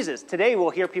is Jesus? Today we'll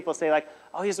hear people say like,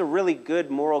 oh, he's a really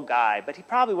good moral guy, but he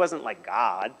probably wasn't like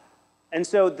God. And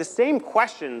so the same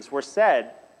questions were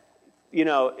said,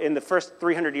 in the first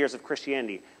 300 years of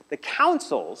Christianity. The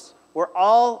councils were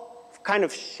all kind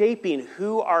of shaping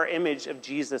who our image of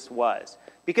Jesus was.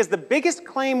 Because the biggest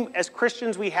claim as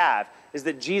Christians we have is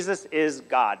that Jesus is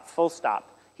God, full stop.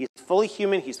 He's fully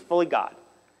human, he's fully God.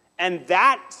 And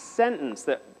that sentence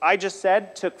that I just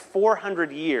said took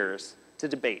 400 years to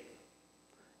debate.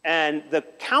 And the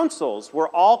councils were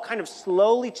all kind of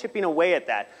slowly chipping away at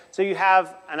that. So you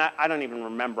have, and I don't even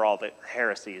remember all the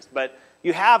heresies, but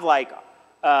you have like,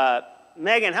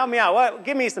 Megan, help me out. What?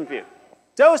 Give me some few.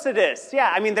 Docetists.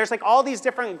 Yeah, I mean, there's like all these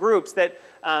different groups that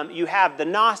you have the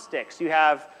Gnostics. You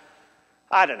have,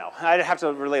 I don't know. I'd have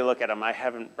to really look at them. I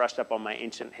haven't brushed up on my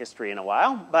ancient history in a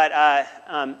while. But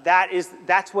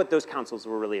that's what those councils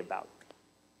were really about.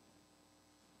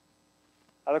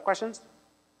 Other questions?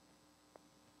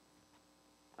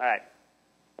 All right.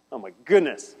 Oh my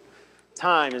goodness.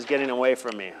 Time is getting away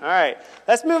from me. All right.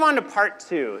 Let's move on to part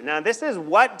 2. Now this is,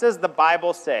 what does the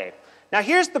Bible say? Now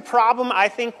here's the problem, I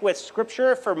think, with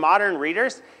Scripture for modern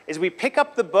readers, is we pick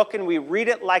up the book and we read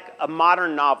it like a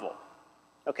modern novel.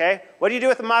 Okay? What do you do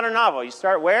with a modern novel? You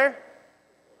start where?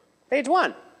 Page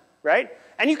 1, right?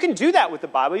 And you can do that with the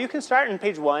Bible. You can start in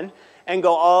page 1 and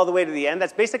go all the way to the end.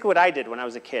 That's basically what I did when I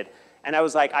was a kid. And I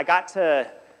was like,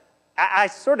 I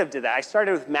sort of did that. I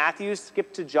started with Matthew,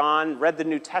 skipped to John, read the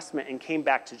New Testament, and came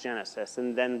back to Genesis,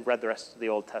 and then read the rest of the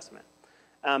Old Testament.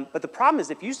 But the problem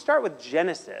is, if you start with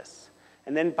Genesis,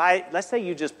 and then let's say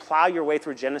you just plow your way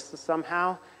through Genesis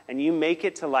somehow, and you make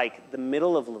it to like the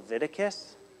middle of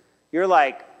Leviticus, you're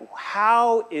like,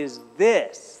 how is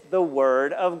this the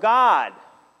Word of God?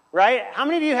 Right? How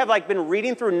many of you have like been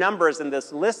reading through Numbers and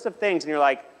this list of things, and you're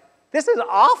like, this is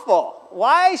awful.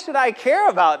 Why should I care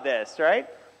about this, right?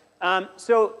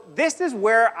 So this is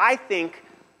where I think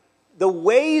the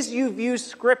ways you view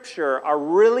Scripture are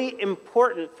really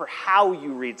important for how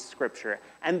you read Scripture.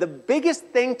 And the biggest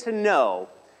thing to know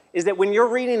is that when you're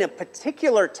reading a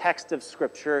particular text of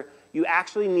Scripture, you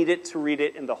actually need it to read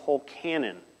it in the whole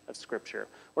canon of Scripture.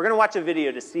 We're going to watch a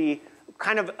video to see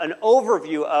kind of an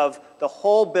overview of the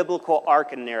whole biblical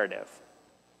arc and narrative.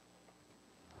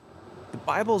 The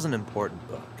Bible's an important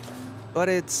book, but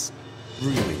it's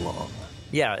really long.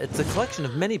 Yeah, it's a collection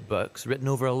of many books written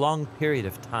over a long period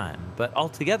of time, but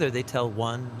altogether they tell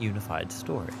one unified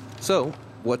story. So,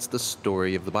 what's the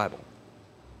story of the Bible?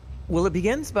 Well, it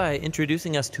begins by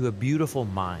introducing us to a beautiful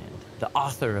mind, the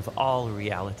author of all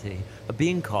reality, a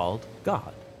being called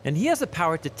God. And he has the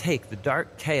power to take the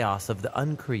dark chaos of the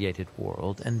uncreated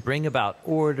world and bring about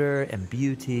order and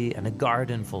beauty and a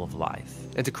garden full of life.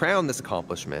 And to crown this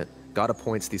accomplishment, God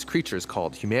appoints these creatures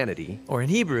called humanity, or in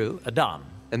Hebrew, Adam.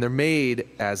 And they're made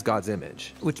as God's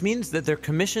image. Which means that they're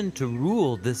commissioned to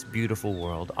rule this beautiful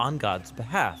world on God's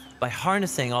behalf by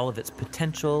harnessing all of its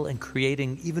potential and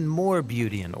creating even more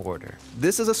beauty and order.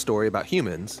 This is a story about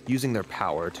humans using their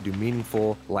power to do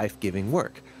meaningful, life-giving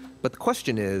work. But the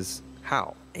question is,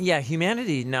 how? Yeah,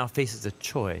 humanity now faces a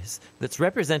choice that's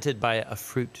represented by a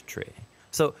fruit tree.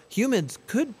 So humans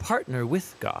could partner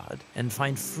with God and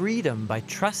find freedom by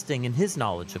trusting in his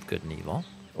knowledge of good and evil.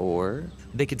 Or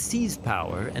they could seize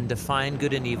power and define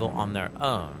good and evil on their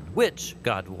own, which,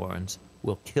 God warns,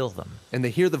 will kill them. And they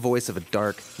hear the voice of a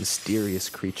dark, mysterious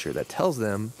creature that tells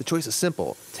them the choice is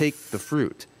simple. Take the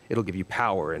fruit. It'll give you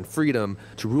power and freedom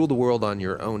to rule the world on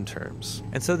your own terms.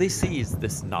 And so they seize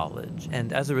this knowledge,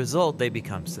 and as a result, they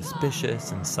become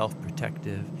suspicious and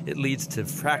self-protective. It leads to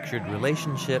fractured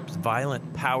relationships,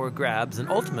 violent power grabs, and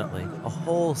ultimately, a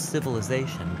whole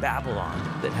civilization, Babylon,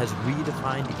 that has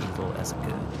redefined evil as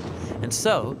good. And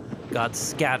so, God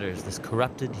scatters this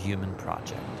corrupted human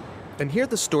project. And here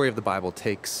the story of the Bible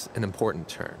takes an important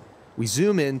turn. We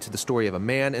zoom into the story of a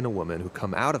man and a woman who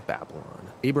come out of Babylon,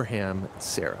 Abraham and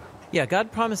Sarah. Yeah,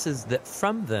 God promises that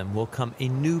from them will come a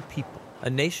new people, a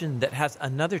nation that has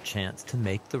another chance to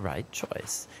make the right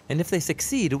choice. And if they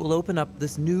succeed, it will open up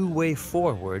this new way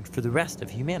forward for the rest of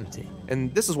humanity.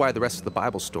 And this is why the rest of the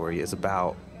Bible story is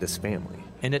about this family.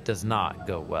 And it does not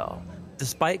go well.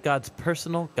 Despite God's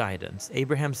personal guidance,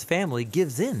 Abraham's family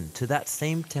gives in to that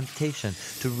same temptation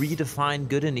to redefine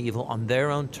good and evil on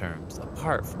their own terms,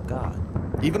 apart from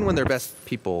God. Even when their best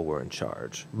people were in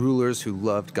charge, rulers who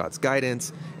loved God's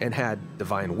guidance and had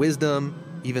divine wisdom,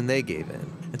 even they gave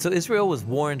in. And so Israel was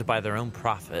warned by their own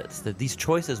prophets that these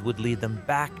choices would lead them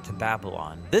back to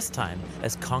Babylon, this time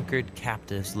as conquered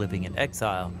captives living in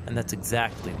exile, and that's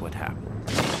exactly what happened.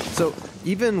 So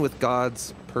even with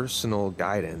God's personal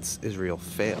guidance, Israel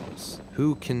fails.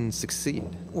 Who can succeed?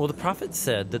 Well, the prophet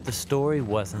said that the story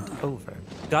wasn't over.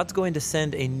 God's going to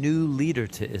send a new leader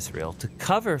to Israel to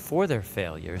cover for their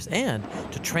failures and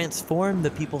to transform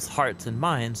the people's hearts and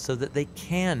minds so that they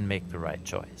can make the right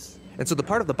choice. And so the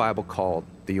part of the Bible called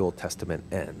the Old Testament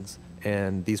ends,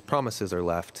 and these promises are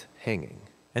left hanging.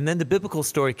 And then the biblical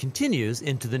story continues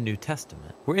into the New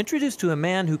Testament. We're introduced to a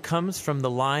man who comes from the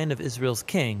line of Israel's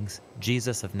kings,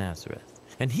 Jesus of Nazareth.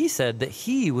 And he said that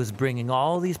he was bringing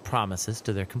all these promises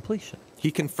to their completion.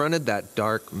 He confronted that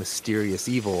dark, mysterious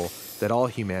evil that all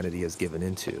humanity has given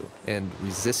into and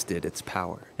resisted its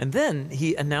power. And then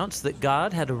he announced that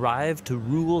God had arrived to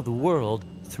rule the world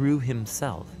through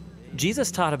himself.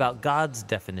 Jesus taught about God's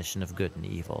definition of good and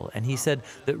evil, and he said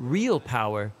that real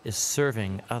power is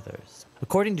serving others.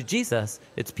 According to Jesus,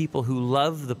 it's people who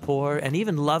love the poor and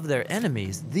even love their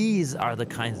enemies. These are the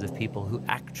kinds of people who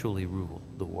actually rule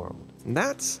the world. And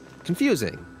that's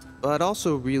confusing, but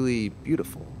also really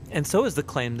beautiful. And so is the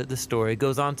claim that the story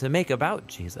goes on to make about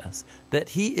Jesus, that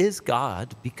he is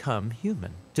God become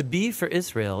human, to be for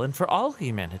Israel and for all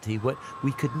humanity what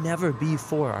we could never be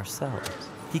for ourselves.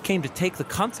 He came to take the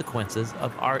consequences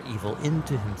of our evil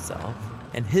into himself,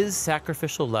 and his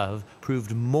sacrificial love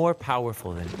proved more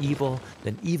powerful than evil,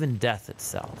 than even death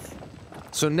itself.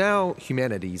 So now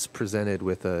humanity's presented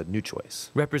with a new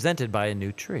choice. Represented by a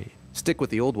new tree. Stick with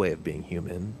the old way of being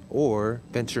human, or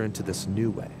venture into this new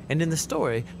way. And in the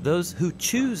story, those who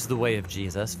choose the way of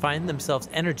Jesus find themselves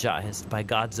energized by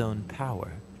God's own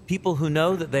power. People who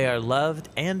know that they are loved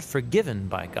and forgiven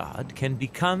by God can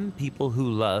become people who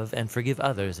love and forgive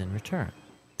others in return.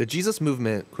 The Jesus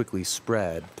movement quickly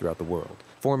spread throughout the world,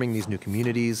 forming these new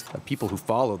communities of people who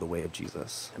follow the way of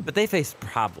Jesus. But they faced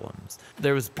problems.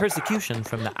 There was persecution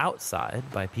from the outside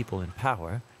by people in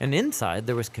power, and inside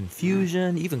there was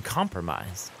confusion, even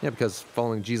compromise. Yeah, because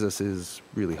following Jesus is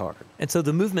really hard. And so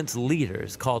the movement's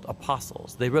leaders, called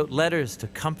apostles, they wrote letters to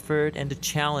comfort and to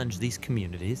challenge these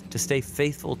communities to stay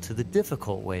faithful to the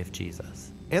difficult way of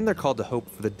Jesus. And they're called to hope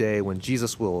for the day when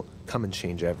Jesus will come and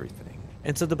change everything.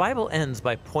 And so the Bible ends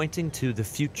by pointing to the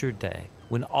future day,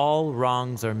 when all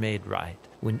wrongs are made right,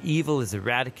 when evil is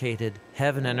eradicated,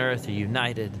 heaven and earth are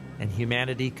united, and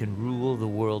humanity can rule the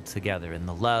world together in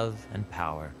the love and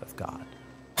power of God.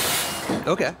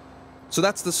 Okay, so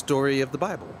that's the story of the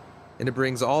Bible, and it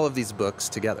brings all of these books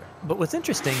together. But what's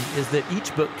interesting is that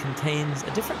each book contains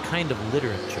a different kind of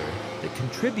literature that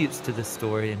contributes to this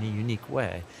story in a unique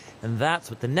way, and that's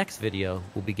what the next video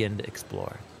will begin to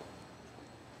explore.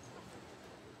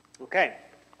 Okay,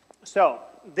 so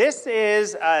this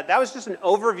is, that was just an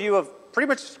overview of pretty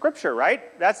much Scripture,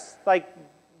 right? That's like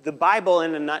the Bible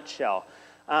in a nutshell.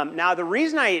 Now, the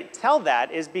reason I tell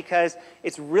that is because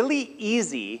it's really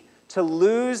easy to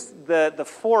lose the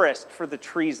forest for the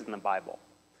trees in the Bible,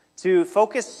 to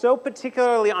focus so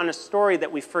particularly on a story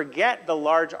that we forget the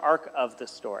large arc of the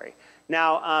story.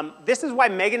 Now, this is why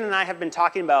Megan and I have been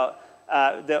talking about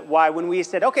why when we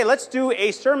said, okay, let's do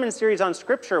a sermon series on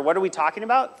Scripture, what are we talking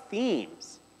about?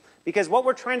 Themes. Because what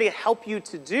we're trying to help you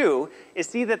to do is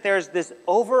see that there's this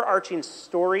overarching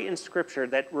story in Scripture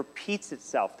that repeats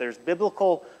itself. There's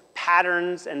biblical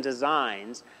patterns and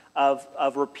designs of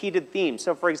repeated themes.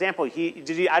 So, for example,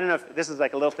 I don't know if this is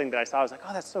like a little thing that I saw. I was like,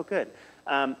 oh, that's so good.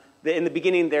 In the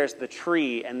beginning, there's the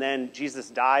tree, and then Jesus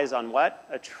dies on what?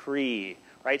 A tree.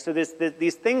 Right, so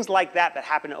these things like that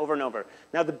happen over and over.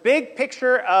 Now, the big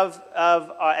picture of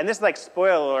and this is like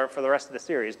spoiler alert for the rest of the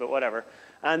series, but whatever.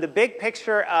 The big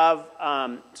picture of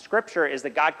Scripture is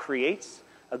that God creates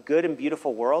a good and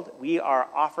beautiful world. We are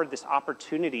offered this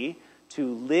opportunity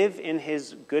to live in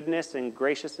his goodness and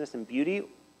graciousness and beauty,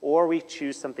 or we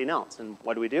choose something else. And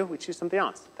what do? We choose something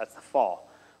else. That's the fall.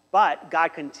 But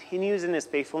God continues in his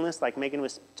faithfulness, like Megan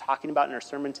was talking about in our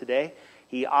sermon today.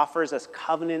 He offers us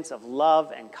covenants of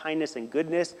love and kindness and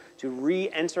goodness to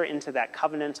re-enter into that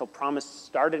covenantal promise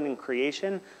started in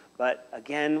creation. But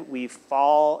again, we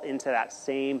fall into that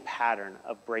same pattern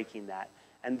of breaking that.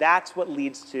 And that's what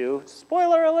leads to,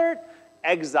 spoiler alert,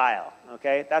 exile.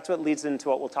 Okay? That's what leads into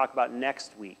what we'll talk about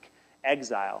next week,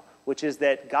 exile, which is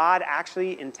that God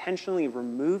actually intentionally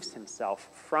removes himself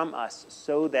from us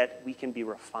so that we can be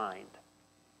refined.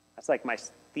 That's like my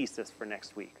thesis for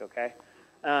next week, okay?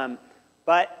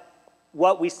 But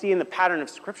what we see in the pattern of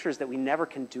Scripture is that we never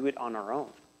can do it on our own,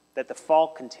 that the fall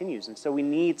continues. And so we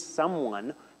need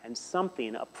someone and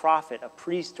something, a prophet, a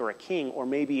priest, or a king, or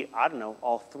maybe, I don't know,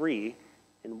 all three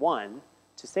in one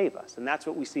to save us. And that's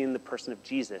what we see in the person of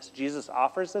Jesus. Jesus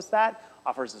offers us that,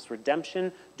 offers us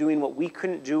redemption, doing what we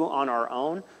couldn't do on our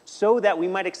own, so that we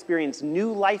might experience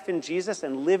new life in Jesus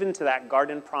and live into that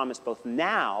garden promise both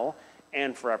now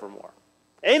and forevermore.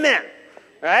 Amen.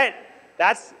 Right?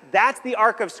 That's the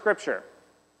arc of Scripture.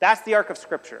 That's the arc of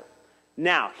Scripture.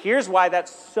 Now, here's why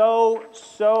that's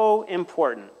so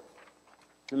important.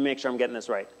 Let me make sure I'm getting this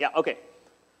right. Yeah, okay.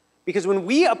 Because when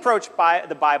we approach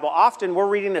the Bible, often we're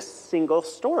reading a single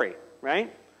story,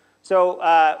 right? So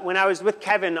when I was with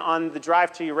Kevin on the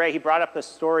drive to Uray, he brought up the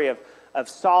story of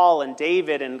Saul and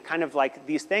David and kind of like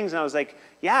these things. And I was like,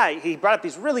 yeah, he brought up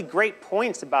these really great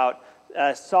points about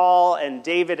Saul and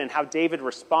David and how David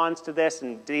responds to this,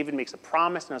 and David makes a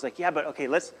promise, and I was like, yeah, but okay,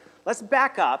 let's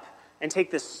back up and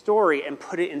take this story and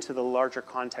put it into the larger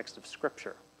context of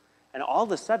Scripture. And all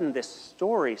of a sudden, this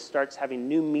story starts having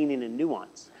new meaning and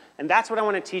nuance. And that's what I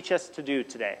want to teach us to do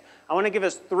today. I want to give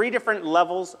us 3 different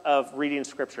levels of reading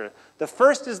Scripture. The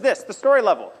first is this, the story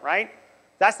level, right?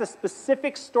 That's the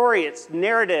specific story. It's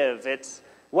narrative. It's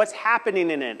what's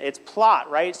happening in it. It's plot,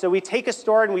 right? So we take a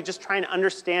story and we just try and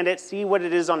understand it, see what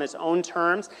it is on its own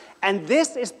terms. And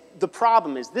this is the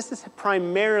problem, is this is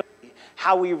primarily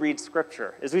how we read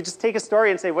Scripture, is we just take a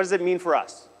story and say, what does it mean for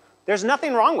us? There's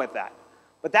nothing wrong with that.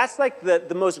 But that's like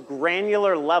the most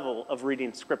granular level of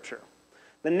reading Scripture.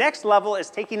 The next level is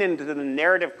taking it into the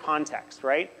narrative context,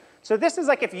 right? So this is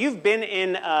like if you've been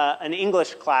in an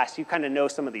English class, you kind of know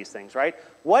some of these things, right?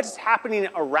 What's happening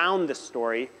around the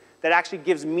story that actually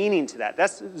gives meaning to that?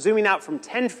 That's zooming out from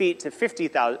 10 feet to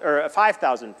 50,000 or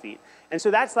 5,000 feet. And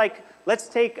so that's like, let's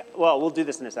take, well, we'll do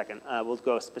this in a second. We'll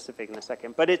go specific in a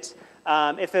second. But it's,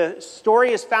 if a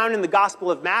story is found in the Gospel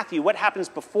of Matthew, what happens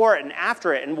before it and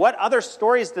after it? And what other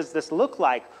stories does this look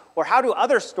like? Or how do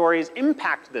other stories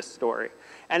impact this story?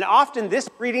 And often this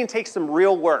reading takes some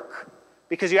real work,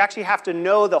 because you actually have to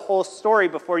know the whole story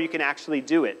before you can actually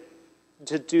do it,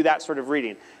 to do that sort of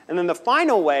reading. And then the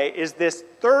final way is this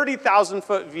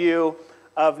 30,000-foot view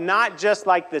of not just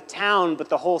like the town, but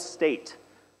the whole state,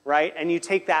 right? And you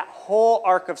take that whole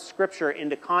arc of Scripture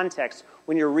into context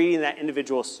when you're reading that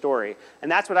individual story.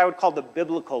 And that's what I would call the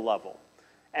biblical level.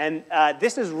 And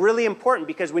this is really important,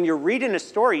 because when you're reading a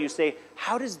story, you say,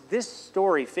 how does this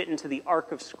story fit into the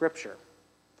arc of Scripture?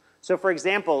 So, for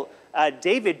example,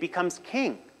 David becomes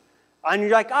king. And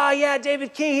you're like, oh, yeah,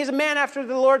 David king, he's a man after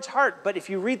the Lord's heart. But if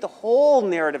you read the whole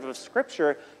narrative of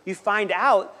Scripture, you find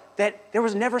out that there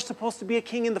was never supposed to be a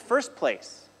king in the first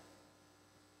place.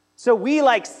 So we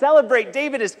like celebrate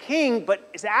David as king, but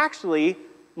it's actually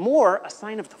more a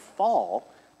sign of the fall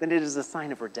than it is a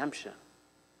sign of redemption.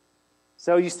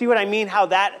 So you see what I mean? How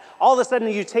that, all of a sudden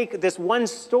you take this one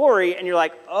story and you're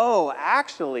like, oh,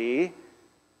 actually,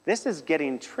 this is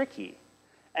getting tricky.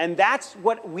 And that's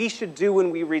what we should do when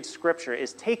we read Scripture,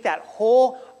 is take that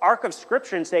whole arc of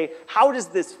Scripture and say, how does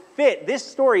this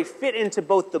story fit into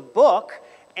both the book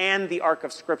and the arc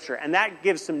of Scripture? And that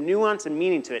gives some nuance and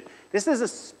meaning to it. This is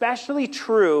especially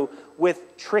true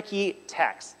with tricky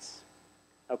texts,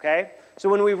 okay? So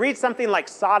when we read something like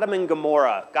Sodom and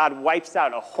Gomorrah, God wipes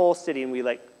out a whole city, and we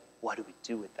like, what do we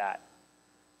do with that?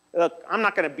 Look, I'm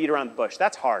not going to beat around the bush.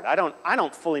 That's hard. I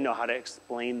don't fully know how to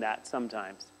explain that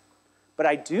sometimes. But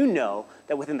I do know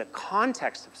that within the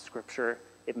context of Scripture,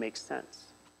 it makes sense.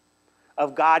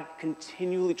 Of God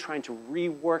continually trying to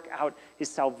rework out his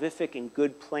salvific and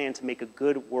good plan to make a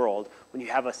good world when you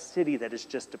have a city that is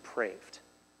just depraved.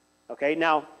 Okay,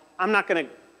 now, I'm not going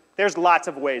to, there's lots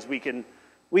of ways we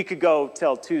could go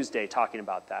till Tuesday talking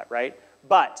about that, right?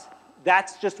 But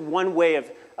that's just one way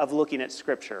of looking at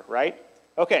Scripture, right?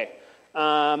 Okay,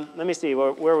 let me see,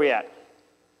 where are we at?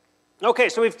 Okay,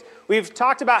 so we've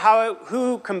talked about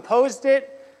who composed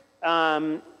it,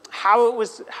 how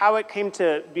it came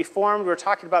to be formed. We're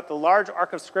talking about the large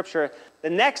arc of Scripture. The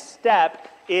next step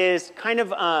is kind of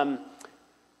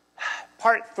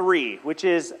part 3, which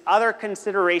is other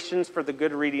considerations for the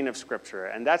good reading of Scripture.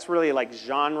 And that's really like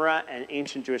genre and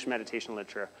ancient Jewish meditation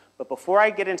literature. But before I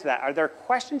get into that, are there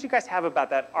questions you guys have about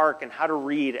that arc and how to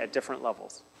read at different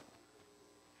levels?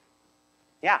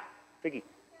 Yeah, Vicky.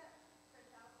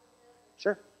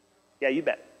 Sure. Yeah, you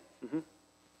bet. Mm-hmm.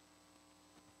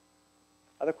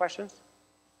 Other questions?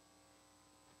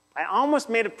 I almost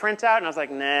made a printout, and I was like,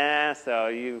 nah, so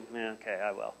okay,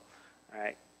 I will. All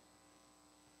right.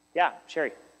 Yeah,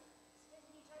 Sherry. You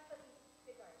talked about these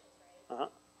big arches, right? Uh-huh.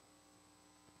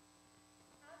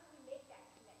 How do we make that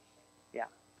connection? Yeah.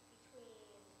 Between,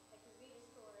 like, we read a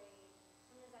story,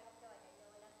 sometimes I don't feel like I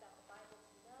know enough about the Bible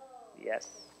to know Yes.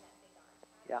 that big arch.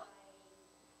 Yeah. How do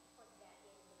I plug that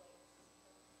in the way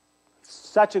it's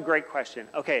Such a great question.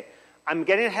 Okay, I'm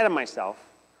getting ahead of myself,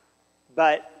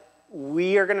 but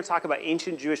we are going to talk about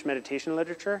ancient Jewish meditation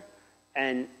literature,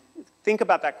 and think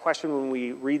about that question when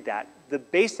we read that. The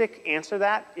basic answer to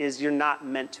that is you're not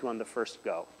meant to on the first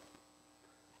go.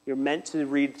 You're meant to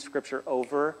read Scripture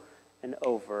over and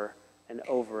over and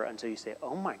over until you say,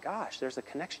 oh my gosh, there's a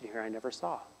connection here I never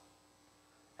saw.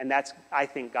 And that's, I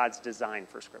think, God's design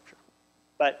for Scripture.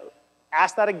 But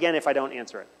ask that again if I don't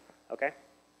answer it, okay?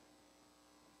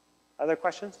 Other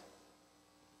questions?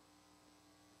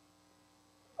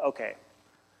 Okay.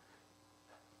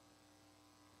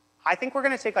 I think we're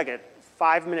going to take like a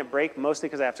 5-minute break, mostly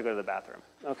because I have to go to the bathroom,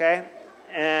 okay?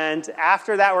 And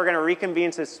after that, we're going to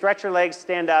reconvene. So stretch your legs,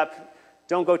 stand up,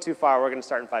 don't go too far. We're going to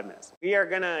start in 5 minutes. We are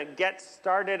going to get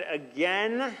started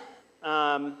again.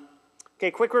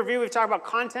 Okay, quick review. We've talked about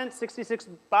content, 66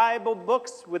 Bible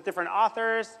books with different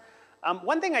authors.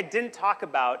 One thing I didn't talk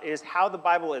about is how the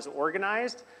Bible is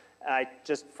organized. I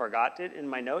just forgot it in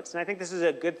my notes, and I think this is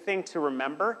a good thing to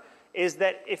remember, is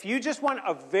that if you just want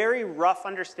a very rough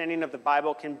understanding of the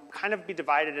Bible, it can kind of be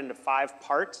divided into 5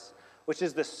 parts, which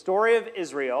is the story of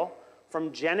Israel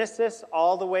from Genesis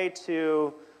all the way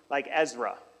to like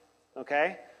Ezra,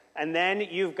 okay? And then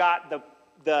you've got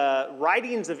the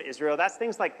writings of Israel. That's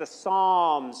things like the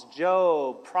Psalms,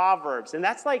 Job, Proverbs, and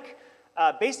that's like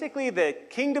basically the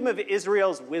kingdom of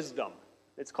Israel's wisdom.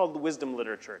 It's called the wisdom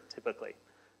literature, typically.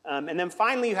 And then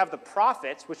finally, you have the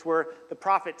prophets, which were the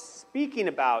prophets speaking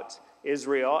about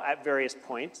Israel at various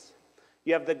points.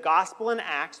 You have the gospel and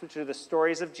Acts, which are the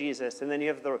stories of Jesus. And then you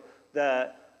have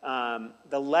the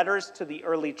letters to the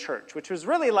early church, which was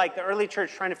really like the early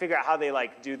church trying to figure out how they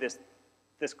like do this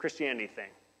Christianity thing.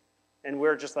 And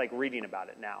we're just like reading about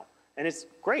it now. And it's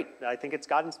great. I think it's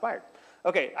God-inspired.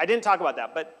 Okay, I didn't talk about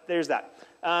that, but there's that.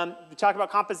 We talked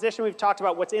about composition. We've talked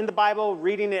about what's in the Bible,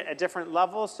 reading it at different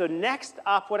levels. So next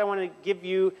up, what I want to give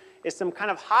you is some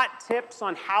kind of hot tips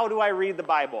on how do I read the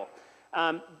Bible.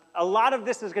 A lot of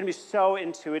this is going to be so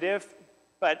intuitive,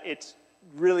 but it's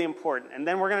really important. And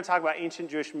then we're going to talk about ancient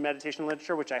Jewish meditation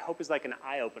literature, which I hope is like an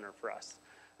eye-opener for us.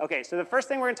 Okay, so the first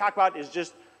thing we're going to talk about is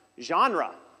just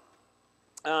genre.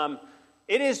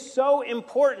 It is so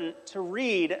important to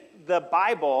read the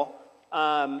Bible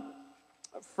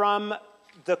from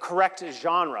the correct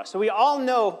genre. So we all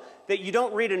know that you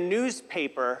don't read a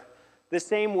newspaper the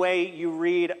same way you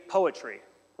read poetry,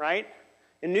 right?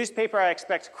 In newspaper, I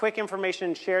expect quick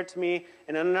information shared to me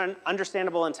in an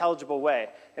understandable, intelligible way.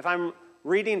 If I'm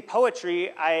reading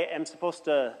poetry, I am supposed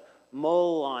to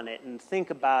mull on it and think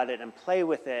about it and play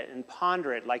with it and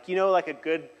ponder it. Like, you know, like a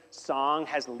good song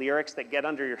has lyrics that get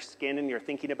under your skin and you're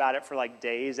thinking about it for like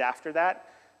days after that.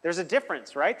 There's a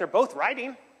difference, right? They're both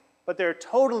writing, but they're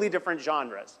totally different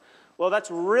genres. Well,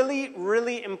 that's really,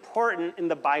 really important in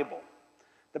the Bible.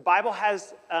 The Bible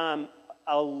has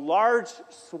a large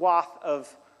swath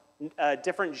of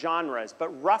different genres, but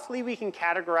roughly we can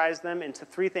categorize them into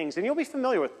 3 things, and you'll be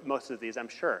familiar with most of these, I'm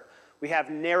sure. We have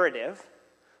narrative,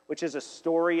 which is a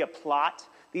story, a plot.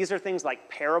 These are things like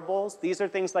parables. These are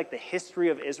things like the history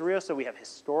of Israel, so we have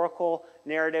historical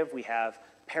narrative, we have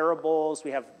parables,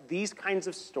 we have these kinds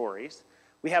of stories.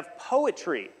 We have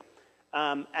poetry,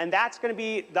 and that's going to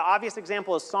be, the obvious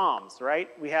example is Psalms, right?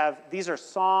 These are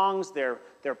songs, they're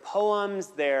poems,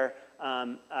 they're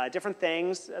different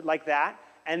things like that.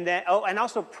 And then, and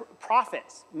also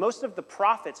prophets. Most of the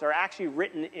prophets are actually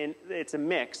written in, it's a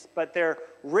mix, but they're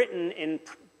written in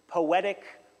poetic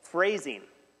phrasing,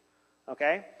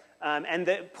 okay? And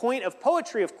the point of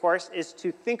poetry, of course, is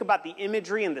to think about the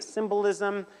imagery and the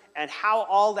symbolism and how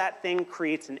all that thing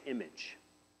creates an image,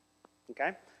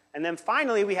 okay? And then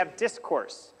finally, we have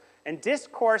discourse. And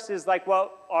discourse is like,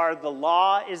 well, the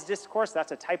law is discourse.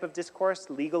 That's a type of discourse,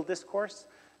 legal discourse.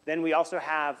 Then we also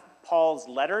have Paul's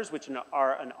letters, which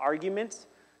are an argument.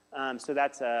 So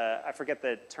that's I forget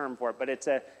the term for it, but it's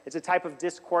a type of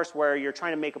discourse where you're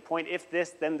trying to make a point. If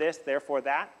this, then this, therefore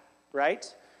that, right?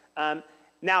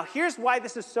 Now, here's why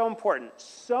this is so important.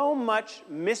 So much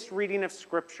misreading of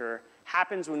Scripture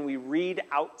happens when we read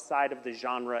outside of the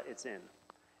genre it's in.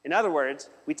 In other words,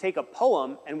 we take a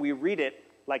poem and we read it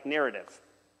like narrative.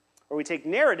 Or we take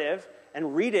narrative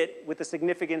and read it with the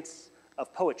significance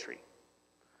of poetry.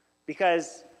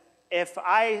 Because if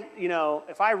I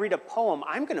read a poem,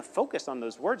 I'm going to focus on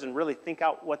those words and really think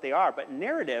out what they are. But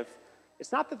narrative,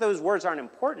 it's not that those words aren't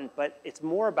important, but it's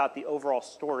more about the overall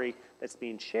story that's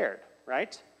being shared,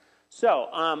 right? So,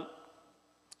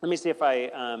 let me see if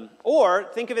or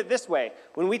think of it this way.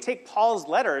 When we take Paul's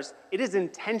letters, it is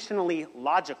intentionally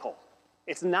logical.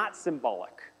 It's not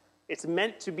symbolic. It's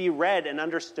meant to be read and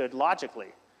understood logically.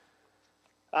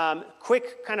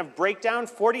 Quick kind of breakdown,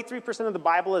 43% of the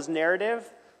Bible is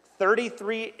narrative,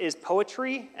 33 is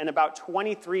poetry, and about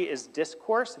 23 is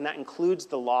discourse, and that includes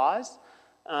the laws.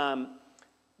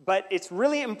 But it's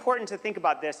really important to think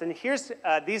about this, and here's,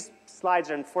 these slides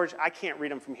are unfortunate, I can't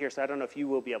read them from here, so I don't know if you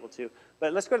will be able to,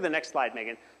 but let's go to the next slide,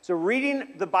 Megan. So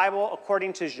reading the Bible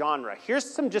according to genre. Here's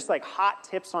some just like hot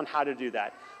tips on how to do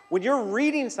that. When you're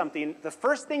reading something, the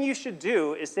first thing you should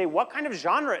do is say, what kind of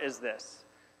genre is this?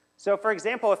 So for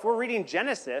example, if we're reading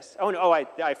Genesis,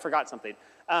 I forgot something.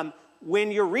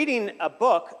 When you're reading a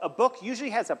book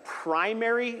usually has a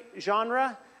primary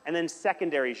genre and then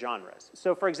secondary genres.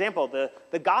 So for example,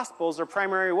 the Gospels are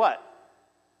primary what?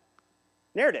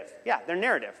 Narrative. Yeah, they're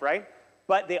narrative, right?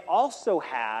 But they also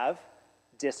have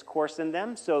discourse in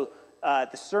them. So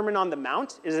the Sermon on the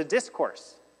Mount is a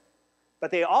discourse.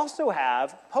 But they also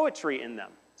have poetry in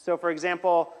them. So for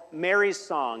example, Mary's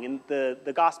song in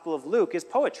the Gospel of Luke is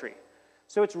poetry.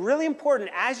 So it's really important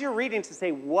as you're reading to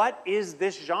say, what is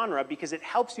this genre? Because it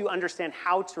helps you understand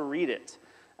how to read it.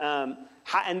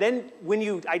 And then when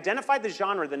you identify the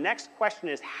genre, the next question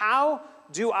is, how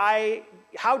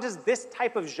does this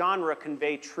type of genre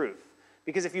convey truth?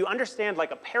 Because if you understand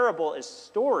like a parable is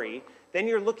story, then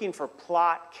you're looking for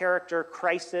plot, character,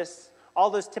 crisis, all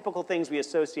those typical things we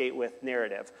associate with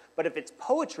narrative. But if it's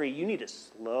poetry, you need to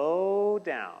slow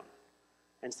down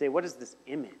and say, what is this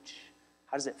image?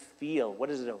 How does it feel? What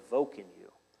does it evoke in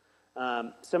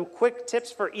you? Some quick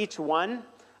tips for each one.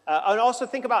 And also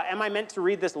think about, am I meant to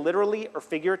read this literally or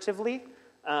figuratively?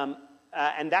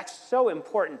 And that's so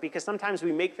important because sometimes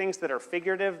we make things that are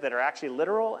figurative that are actually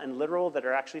literal and literal that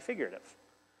are actually figurative.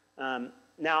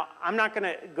 Now, I'm not going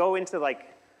to go into like,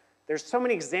 there's so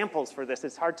many examples for this,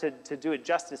 it's hard to do it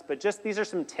justice, but just these are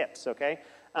some tips, okay?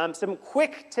 Some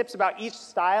quick tips about each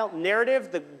style.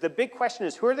 Narrative, the big question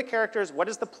is, who are the characters, what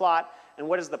is the plot, and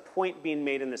what is the point being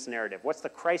made in this narrative? What's the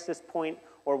crisis point,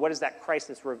 or what does that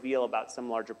crisis reveal about some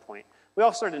larger point? We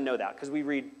all sort of know that, because we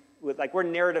read, we're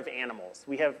narrative animals.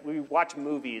 We watch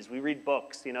movies, we read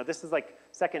books, you know, this is like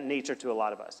second nature to a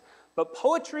lot of us. But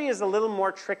poetry is a little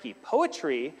more tricky.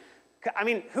 Poetry, I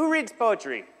mean, who reads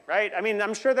poetry, right? I mean,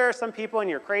 I'm sure there are some people and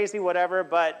you're crazy, whatever,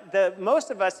 but most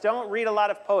of us don't read a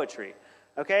lot of poetry,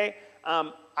 okay?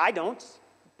 I don't,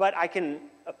 but I can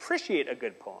appreciate a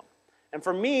good poem. And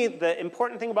for me, the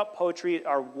important thing about poetry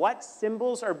are what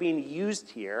symbols are being used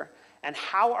here and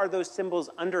how are those symbols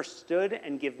understood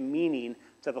and give meaning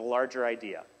to the larger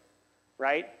idea,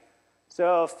 right?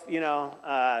 So, if, you know,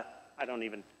 I can't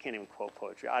even quote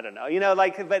poetry. I don't know. You know,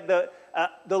 like, but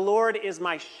the Lord is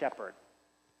my shepherd.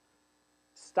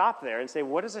 Stop there and say,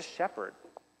 what is a shepherd?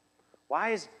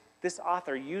 Why is this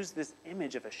author use this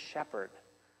image of a shepherd?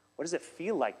 What does it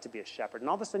feel like to be a shepherd? And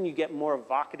all of a sudden you get more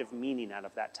evocative meaning out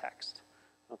of that text,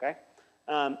 okay?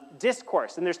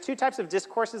 Discourse, and there's two types of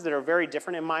discourses that are very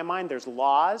different in my mind. There's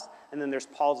laws, and then there's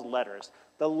Paul's letters.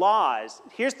 The laws,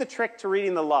 here's the trick to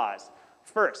reading the laws.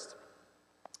 First,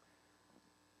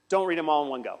 don't read them all in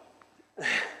one go.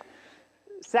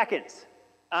 Second,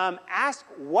 ask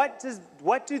what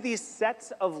do these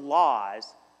sets of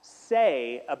laws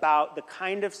say about the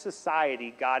kind of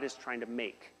society God is trying to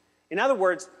make? In other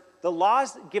words, the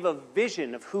laws give a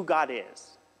vision of who God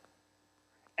is.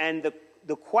 And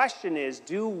the question is,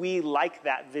 do we like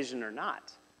that vision or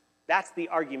not? That's the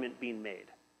argument being made.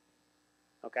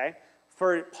 Okay?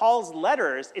 For Paul's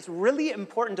letters, it's really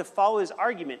important to follow his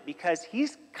argument because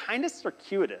he's kind of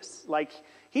circuitous. Like,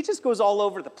 he just goes all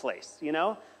over the place, you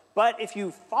know? But if you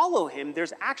follow him,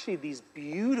 there's actually these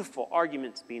beautiful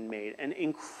arguments being made and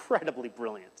incredibly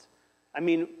brilliant. I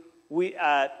mean,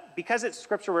 because it's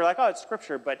scripture, we're like, oh, it's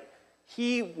scripture, but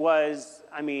he's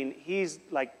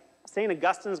like, St.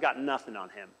 Augustine's got nothing on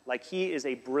him. Like, he is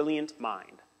a brilliant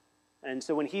mind. And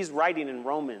so when he's writing in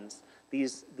Romans,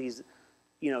 these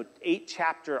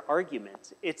 8-chapter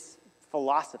arguments, it's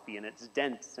philosophy, and it's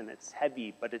dense, and it's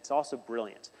heavy, but it's also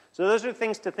brilliant. So those are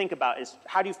things to think about, is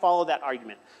how do you follow that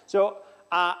argument? So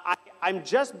I'm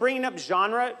just bringing up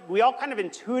genre. We all kind of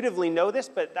intuitively know this,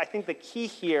 but I think the key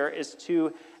here is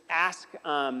to ask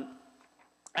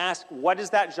what is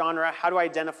that genre, how do I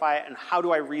identify it, and how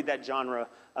do I read that genre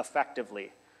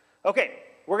effectively? Okay,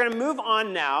 we're going to move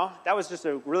on now. That was just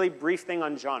a really brief thing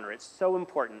on genre. It's so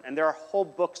important, and there are whole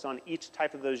books on each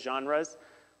type of those genres.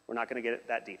 We're not going to get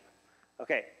that deep.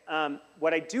 Okay,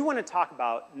 what I do want to talk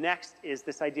about next is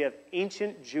this idea of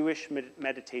ancient Jewish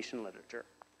meditation literature.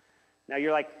 Now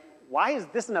you're like, why is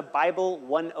this in a Bible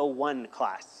 101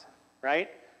 class, right?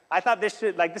 I thought this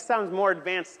sounds more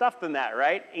advanced stuff than that,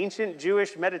 right? Ancient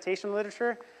Jewish meditation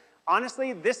literature.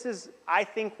 Honestly, this is, I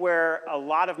think, where a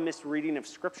lot of misreading of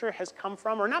Scripture has come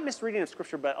from, or not misreading of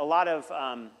Scripture, but a lot of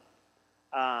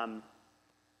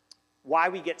why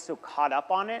we get so caught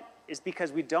up on it is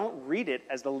because we don't read it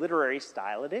as the literary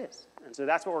style it is. And so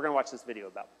that's what we're going to watch this video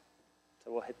about.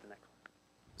 So we'll hit the next one.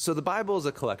 So the Bible is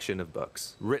a collection of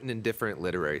books written in different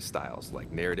literary styles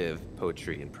like narrative,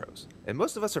 poetry, and prose. And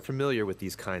most of us are familiar with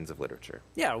these kinds of literature.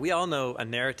 Yeah, we all know a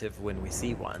narrative when we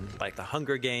see one, like The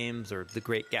Hunger Games or The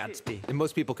Great Gatsby. And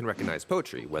most people can recognize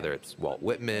poetry, whether it's Walt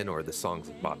Whitman or the songs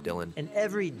of Bob Dylan. And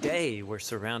every day we're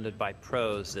surrounded by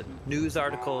prose and news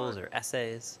articles or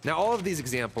essays. Now, all of these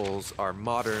examples are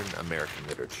modern American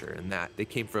literature in that they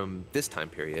came from this time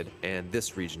period and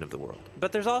this region of the world.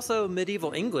 But there's also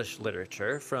medieval English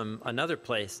literature from another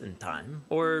place in time,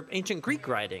 or ancient Greek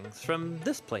writings from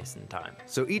this place in time.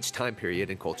 So each time period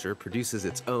and culture produces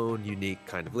its own unique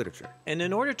kind of literature. And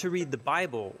in order to read the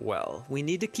Bible well, we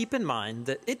need to keep in mind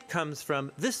that it comes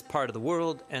from this part of the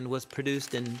world and was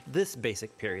produced in this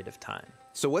basic period of time.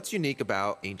 So what's unique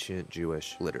about ancient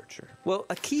Jewish literature? Well,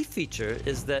 a key feature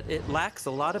is that it lacks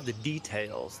a lot of the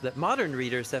details that modern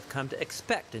readers have come to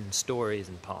expect in stories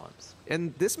and poems.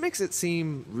 And this makes it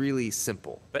seem really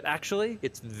simple. But actually,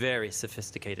 it's very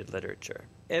sophisticated literature.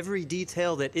 Every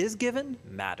detail that is given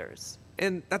matters.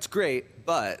 And that's great,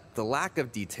 but the lack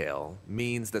of detail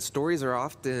means that stories are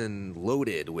often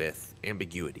loaded with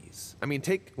ambiguities. I mean,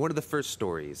 take one of the first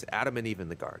stories, Adam and Eve in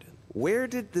the garden. Where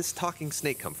did this talking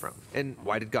snake come from? And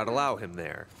why did God allow him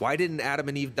there? Why didn't Adam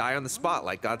and Eve die on the spot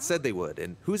like God said they would?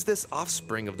 And who's this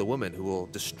offspring of the woman who will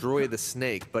destroy the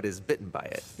snake but is bitten by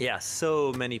it? Yeah,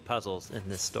 so many puzzles in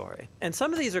this story. And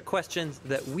some of these are questions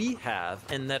that we have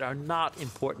and that are not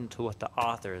important to what the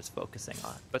author is focusing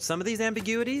on. But some of these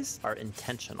ambiguities are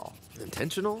intentional.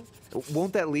 Intentional?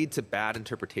 Won't that lead to bad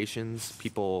interpretations,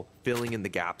 people filling in the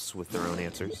gaps with their own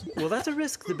answers? Well, that's a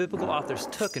risk the biblical authors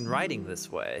took in writing this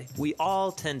way. We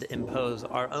all tend to impose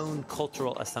our own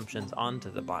cultural assumptions onto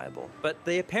the Bible, but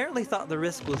they apparently thought the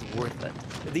risk was worth it.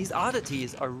 These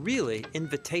oddities are really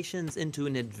invitations into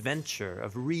an adventure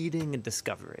of reading and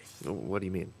discovery. What do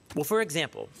you mean? Well, for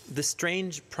example, the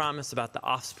strange promise about the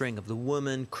offspring of the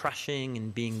woman crushing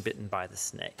and being bitten by the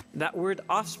snake. That word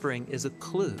offspring is a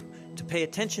clue to pay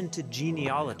attention to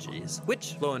genealogies,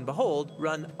 which, lo and behold,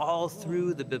 run all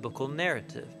through the biblical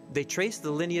narrative. They trace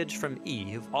the lineage from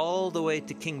Eve all the way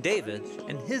to King David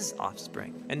and his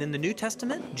offspring. And in the New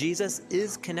Testament, Jesus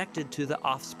is connected to the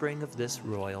offspring of this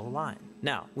royal line.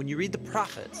 Now, when you read the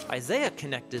prophets, Isaiah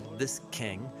connected this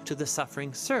king to the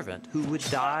suffering servant who would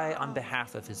die on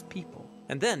behalf of his people.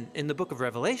 And then, in the book of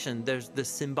Revelation, there's this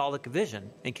symbolic vision.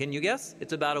 And can you guess?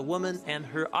 It's about a woman and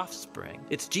her offspring.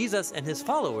 It's Jesus and his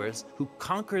followers who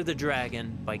conquer the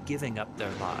dragon by giving up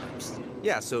their lives.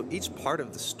 Yeah, so each part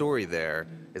of the story there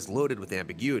is loaded with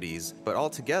ambiguities, but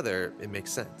altogether, it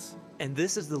makes sense. And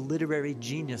this is the literary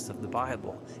genius of the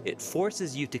Bible. It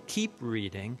forces you to keep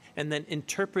reading and then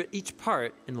interpret each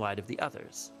part in light of the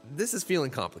others. This is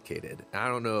feeling complicated. I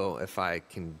don't know if I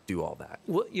can do all that.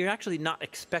 Well, you're actually not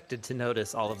expected to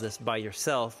notice all of this by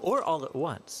yourself or all at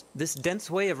once. This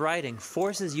dense way of writing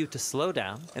forces you to slow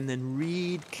down and then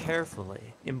read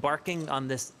carefully, embarking on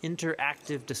this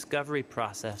interactive discovery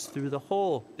process through the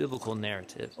whole biblical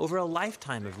narrative over a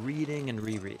lifetime of reading and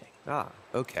rereading. Ah,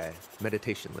 okay.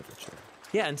 Meditation literature.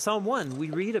 Yeah, in Psalm 1, we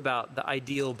read about the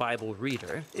ideal Bible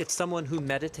reader. It's someone who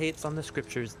meditates on the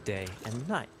scriptures day and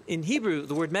night. In Hebrew,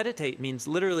 the word meditate means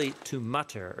literally to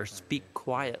mutter or speak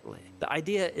quietly. The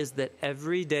idea is that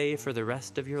every day for the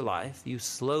rest of your life, you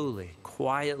slowly,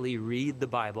 quietly read the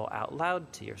Bible out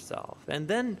loud to yourself, and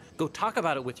then go talk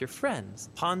about it with your friends,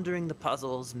 pondering the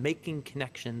puzzles, making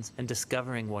connections, and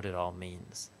discovering what it all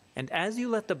means. And as you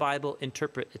let the Bible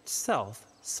interpret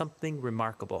itself, something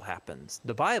remarkable happens.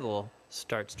 The Bible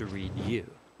starts to read you.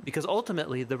 Because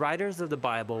ultimately, the writers of the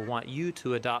Bible want you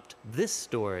to adopt this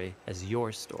story as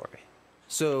your story.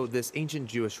 So this ancient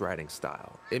Jewish writing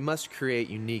style, it must create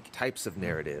unique types of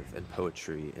narrative and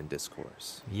poetry and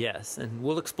discourse. Yes, and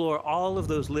we'll explore all of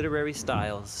those literary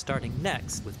styles starting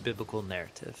next with biblical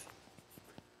narrative.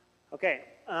 Okay,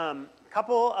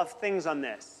 couple of things on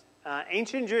this.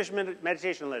 Ancient Jewish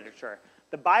meditation literature.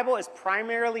 The Bible is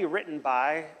primarily written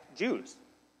by Jews.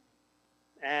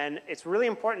 And it's really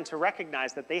important to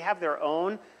recognize that they have their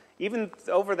own, even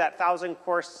over that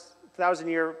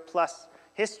 1,000-year plus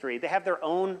history, they have their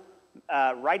own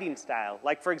writing style.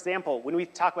 Like, for example, when we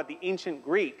talk about the ancient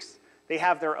Greeks, they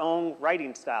have their own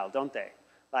writing style, don't they?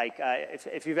 Like,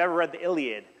 if you've ever read the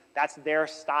Iliad, that's their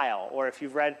style. Or if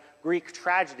you've read Greek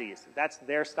tragedies, that's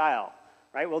their style,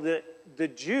 right? Well, the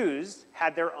Jews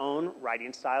had their own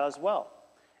writing style as well.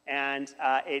 And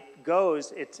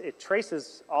it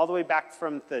traces all the way back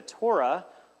from the Torah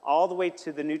all the way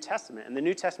to the New Testament. And the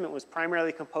New Testament was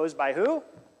primarily composed by who?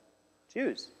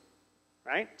 Jews,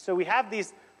 right? So we have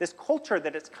this culture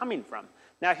that it's coming from.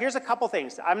 Now, here's a couple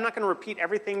things. I'm not going to repeat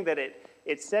everything that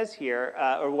it says here,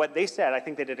 or what they said. I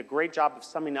think they did a great job of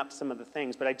summing up some of the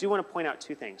things, but I do want to point out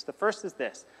two things. The first is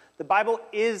this. The Bible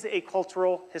is a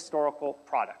cultural, historical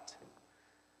product.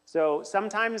 So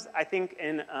sometimes I think,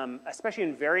 especially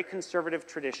in very conservative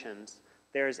traditions,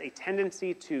 there's a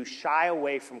tendency to shy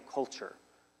away from culture,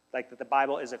 like that the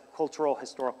Bible is a cultural,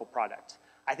 historical product.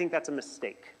 I think that's a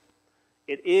mistake.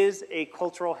 It is a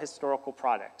cultural, historical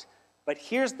product. But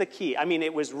here's the key. I mean,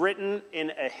 it was written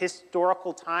in a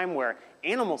historical time where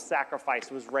animal sacrifice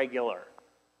was regular,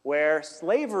 where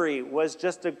slavery was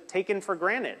just taken for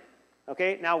granted.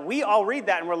 Okay, now we all read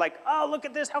that and we're like, oh, look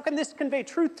at this, how can this convey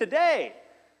truth today?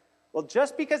 Well,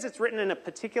 just because it's written in a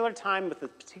particular time with a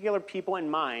particular people in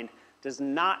mind does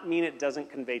not mean it doesn't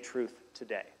convey truth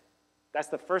today. That's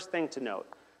the first thing to note.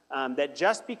 That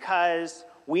just because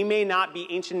we may not be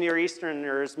ancient Near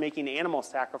Easterners making animal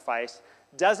sacrifice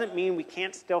doesn't mean we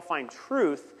can't still find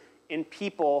truth in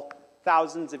people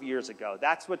thousands of years ago.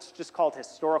 That's what's just called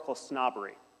historical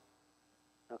snobbery.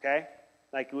 Okay?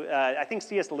 Like, I think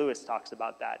C.S. Lewis talks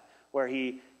about that, where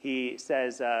he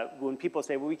says, when people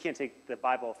say, well, we can't take the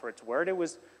Bible for its word, it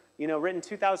was, written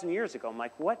 2,000 years ago. I'm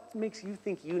like, what makes you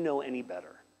think you know any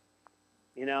better?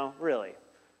 Really?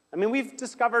 I mean, we've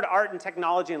discovered art and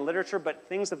technology and literature, but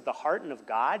things of the heart and of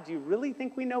God, do you really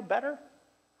think we know better?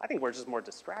 I think we're just more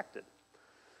distracted.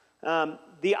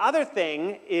 The other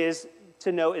thing is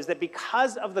to note is that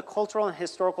because of the cultural and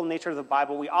historical nature of the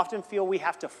Bible, we often feel we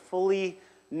have to fully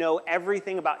know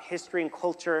everything about history and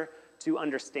culture to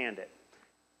understand it.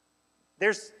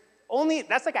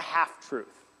 That's like a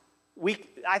half-truth.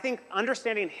 I think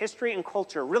understanding history and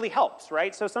culture really helps,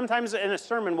 right? So sometimes in a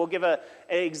sermon, we'll give an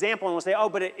example and we'll say, oh,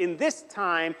 but in this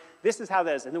time, this is how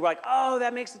that is. And then we're like, oh,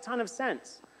 that makes a ton of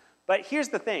sense. But here's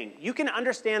the thing. You can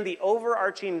understand the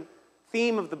overarching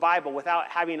theme of the Bible without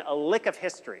having a lick of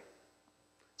history.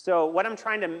 So what I'm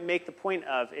trying to make the point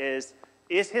of is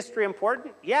history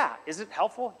important? Yeah. Is it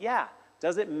helpful? Yeah.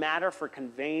 Does it matter for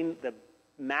conveying the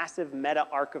massive meta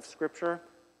arc of Scripture?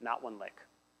 Not one lick.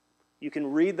 You can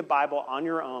read the Bible on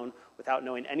your own without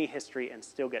knowing any history and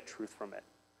still get truth from it.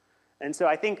 And so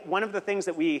I think one of the things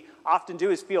that we often do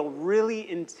is feel really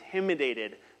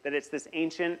intimidated that it's this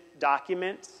ancient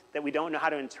document that we don't know how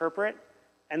to interpret.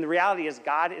 And the reality is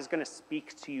God is going to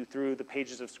speak to you through the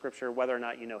pages of Scripture, whether or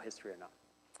not you know history or not.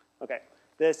 Okay.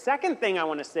 The second thing I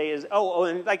want to say is,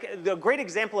 and like the great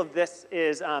example of this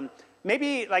is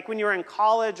maybe like when you were in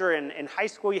college or in high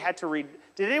school, you had to read,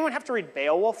 did anyone have to read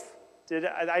Beowulf?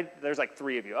 There's like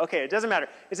 3 of you. Okay, it doesn't matter.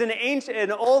 It's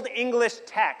an old English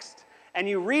text, and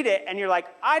you read it, and you're like,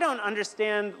 I don't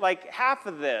understand like half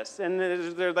of this, and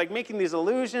they're like making these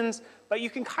allusions, but you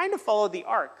can kind of follow the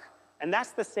arc, and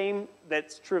that's the same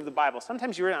that's true of the Bible.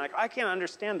 Sometimes you read it, like, I can't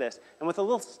understand this, and with a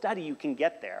little study, you can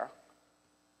get there,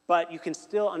 but you can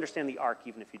still understand the arc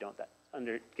even if you don't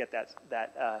get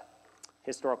that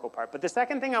historical part. But the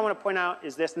second thing I want to point out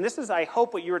is this, and this is, I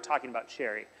hope, what you were talking about,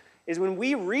 Sherry, is when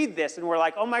we read this and we're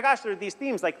like, oh my gosh, there are these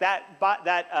themes. Like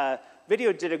that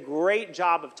video did a great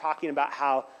job of talking about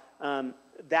how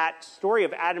that story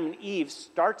of Adam and Eve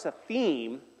starts a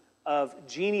theme of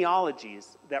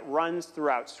genealogies that runs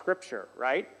throughout Scripture,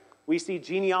 right? We see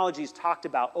genealogies talked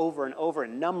about over and over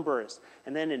in Numbers,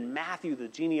 and then in Matthew, the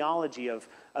genealogy of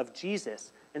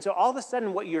Jesus. And so all of a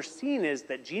sudden what you're seeing is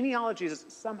that genealogies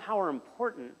somehow are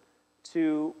important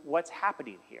to what's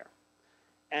happening here.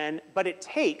 But it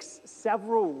takes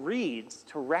several reads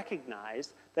to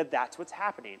recognize that that's what's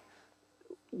happening.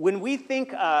 When we think,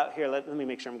 here, let me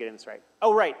make sure I'm getting this right.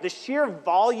 Oh, right, the sheer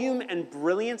volume and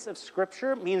brilliance of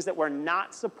Scripture means that we're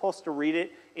not supposed to read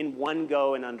it in one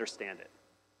go and understand it.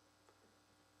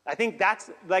 I think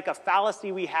that's like a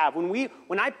fallacy we have.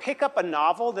 When I pick up a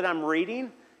novel that I'm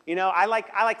reading, I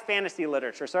like fantasy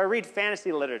literature, so I read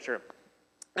fantasy literature.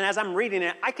 And as I'm reading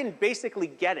it, I can basically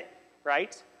get it,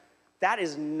 right? That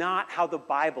is not how the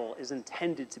Bible is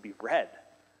intended to be read.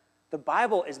 The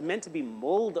Bible is meant to be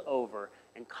mulled over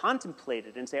and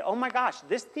contemplated and say, oh my gosh,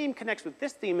 this theme connects with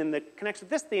this theme and that connects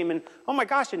with this theme, and oh my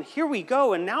gosh, and here we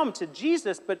go, and now I'm to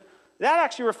Jesus, but that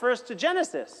actually refers to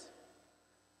Genesis.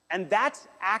 And that's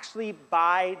actually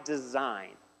by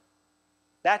design.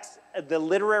 That's the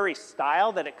literary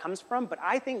style that it comes from, but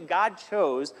I think God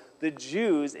chose the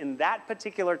Jews in that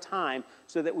particular time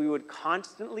so that we would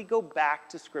constantly go back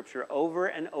to Scripture over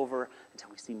and over until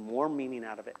we see more meaning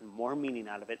out of it and more meaning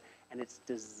out of it, and it's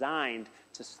designed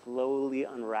to slowly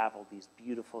unravel these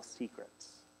beautiful secrets.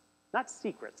 Not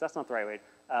secrets, that's not the right way,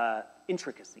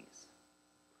 intricacies.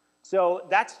 So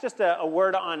that's just a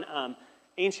word on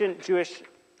ancient Jewish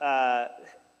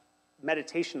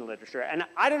meditation literature. And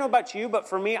I don't know about you, but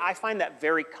for me, I find that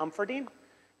very comforting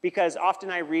because often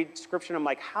I read Scripture and I'm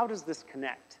like, how does this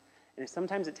connect? And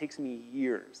sometimes it takes me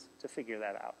years to figure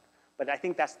that out. But I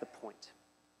think that's the point,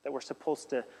 that we're supposed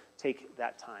to take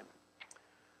that time.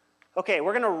 Okay,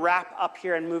 we're going to wrap up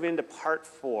here and move into part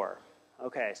 4.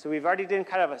 Okay, so we've already done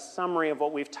kind of a summary of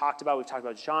what we've talked about. We've talked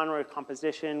about genre,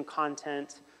 composition,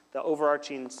 content, the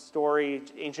overarching story,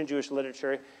 ancient Jewish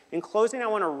literature. In closing, I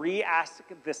want to re-ask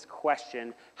this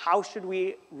question: how should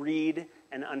we read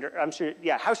and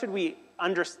how should we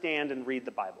understand and read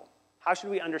the Bible? How should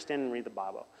we understand and read the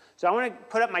Bible? So I want to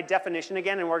put up my definition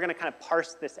again, and we're going to kind of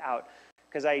parse this out,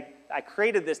 because I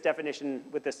created this definition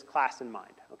with this class in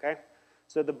mind, okay?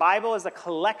 So the Bible is a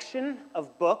collection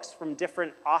of books from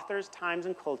different authors, times,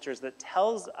 and cultures that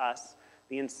tells us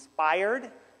the inspired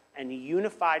and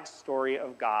unified story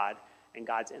of God and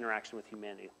God's interaction with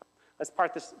humanity. Let's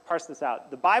parse this out.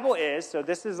 The Bible is, so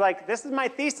this is my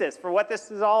thesis for what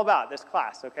this is all about, this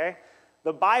class, okay?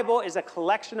 The Bible is a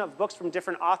collection of books from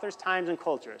different authors, times, and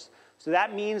cultures. So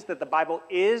that means that the Bible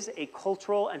is a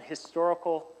cultural and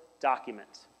historical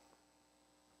document.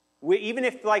 Even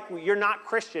if you're not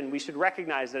Christian, we should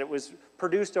recognize that it was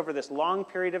produced over this long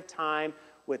period of time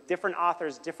with different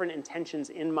authors, different intentions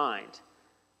in mind.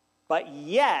 But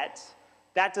yet,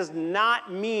 that does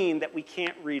not mean that we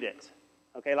can't read it,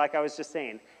 okay, like I was just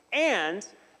saying. And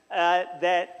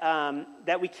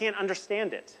that we can't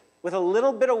understand it. With a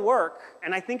little bit of work,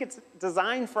 and I think it's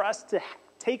designed for us to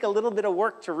take a little bit of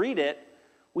work to read it,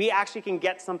 we actually can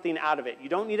get something out of it. You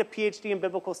don't need a PhD in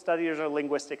biblical studies or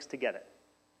linguistics to get it.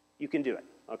 You can do it,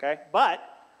 okay? But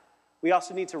we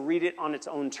also need to read it on its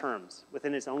own terms,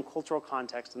 within its own cultural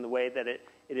context and the way that it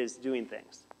is doing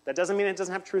things. That doesn't mean it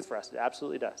doesn't have truth for us. It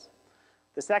absolutely does.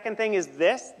 The second thing is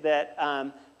this,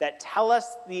 that tell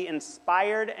us the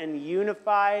inspired and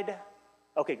unified...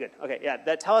 Okay, good. Okay, yeah,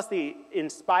 that tell us the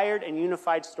inspired and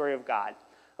unified story of God.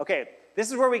 Okay, this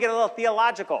is where we get a little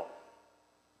theological.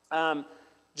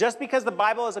 Just because the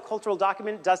Bible is a cultural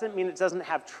document doesn't mean it doesn't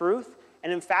have truth.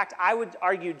 And in fact, I would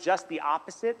argue just the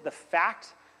opposite. The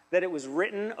fact that it was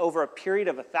written over a period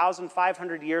of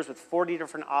 1,500 years with 40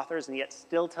 different authors and yet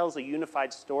still tells a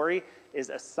unified story is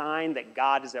a sign that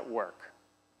God is at work.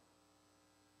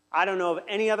 I don't know of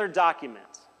any other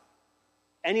document,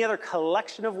 any other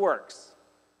collection of works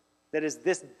that is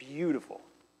this beautiful,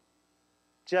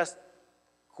 just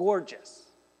gorgeous,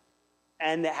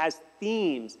 and that has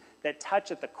themes that touch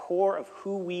at the core of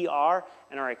who we are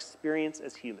and our experience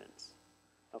as humans.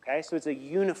 Okay, so it's a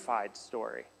unified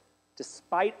story.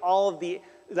 Despite all of the,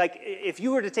 if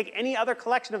you were to take any other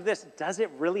collection of this, does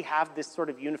it really have this sort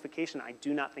of unification? I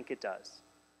do not think it does.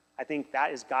 I think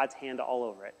that is God's hand all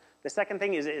over it. The second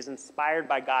thing is it is inspired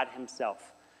by God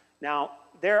himself. Now,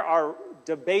 there are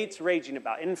debates raging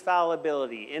about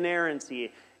infallibility,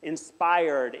 inerrancy,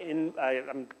 inspired,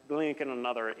 I'm blinking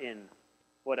another in,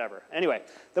 whatever. Anyway,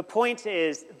 the point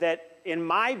is that in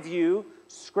my view,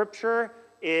 Scripture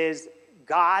is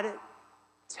God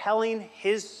telling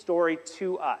his story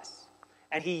to us.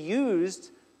 And he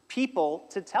used people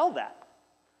to tell that.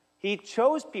 He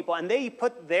chose people, and they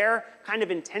put their kind of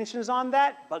intentions on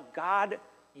that, but God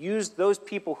used those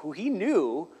people who he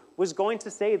knew was going to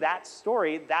say that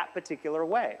story that particular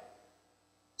way.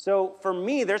 So for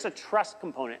me, there's a trust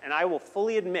component, and I will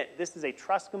fully admit this is a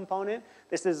trust component.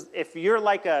 This is, if you're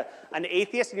like an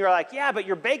atheist and you're like, yeah, but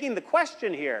you're begging the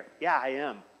question here. Yeah, I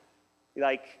am.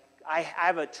 I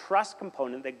have a trust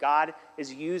component that God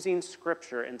is using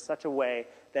Scripture in such a way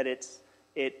that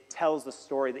it tells the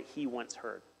story that he once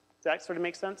heard. Does that sort of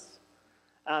make sense?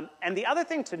 And the other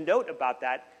thing to note about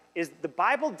that is the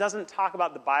Bible doesn't talk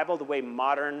about the Bible the way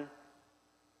modern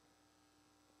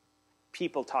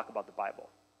people talk about the Bible.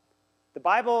 The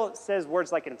Bible says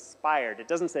words like inspired. It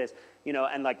doesn't say,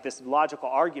 and like this logical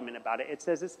argument about it. It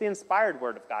says it's the inspired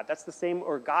word of God. That's the same,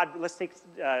 or God, let's take,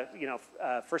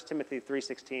 1 Timothy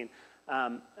 3:16.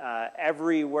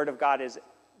 Every word of God is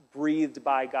breathed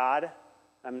by God.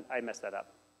 I messed that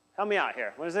up. Help me out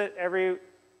here. What is it?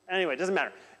 Anyway, it doesn't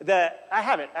matter. I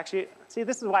have it, actually. See,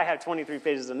 this is why I have 23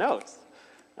 pages of notes.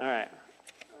 All right.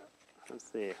 Let's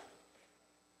see.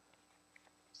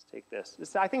 Take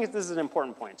this. I think this is an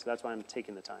important point, so that's why I'm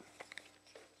taking the time.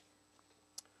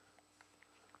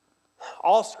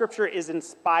 All Scripture is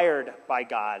inspired by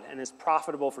God and is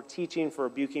profitable for teaching, for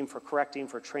rebuking, for correcting,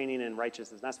 for training in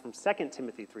righteousness. That's from 2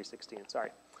 Timothy 3:16.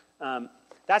 Sorry.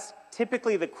 That's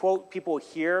typically the quote people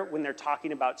hear when they're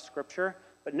talking about Scripture.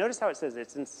 But notice how it says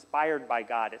it's inspired by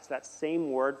God. It's that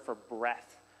same word for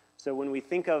breath. So when we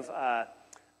think of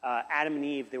Adam and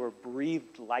Eve, they were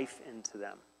breathed life into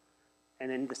them.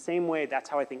 And in the same way, that's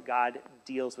how I think God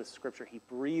deals with Scripture. He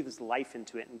breathes life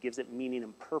into it and gives it meaning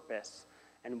and purpose.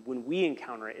 And when we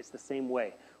encounter it, it's the same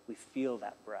way. We feel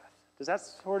that breath. Does that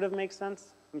sort of make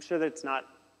sense? I'm sure that it's not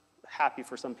happy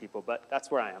for some people, but that's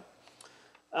where I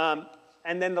am.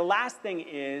 And then the last thing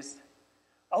is,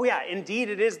 oh yeah, indeed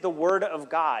it is the Word of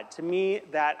God. To me,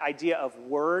 that idea of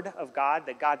Word of God,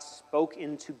 that God spoke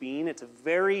into being, it's a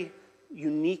very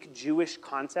unique Jewish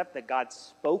concept that God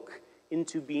spoke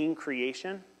into being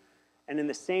creation. And in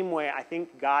the same way, I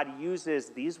think God uses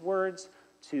these words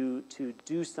to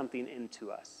do something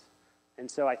into us. And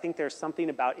so I think there's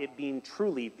something about it being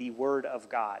truly the Word of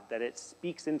God, that it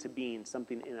speaks into being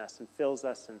something in us and fills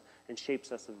us and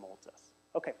shapes us and molds us.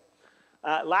 Okay.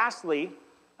 Lastly,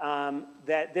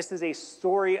 that this is a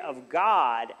story of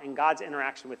God and God's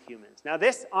interaction with humans. Now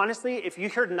this, honestly, if you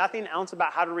heard nothing else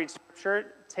about how to read Scripture,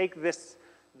 take this.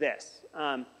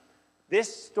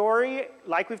 This story,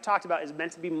 like we've talked about, is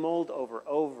meant to be mulled over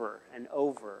and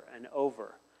over and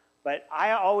over. But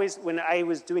I always, when I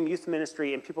was doing youth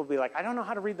ministry and people would be like, I don't know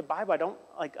how to read the Bible. I don't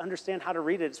understand how to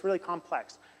read it. It's really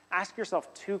complex. Ask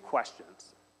yourself two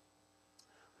questions.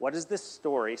 What does this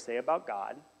story say about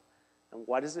God? And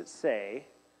what does it say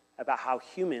about how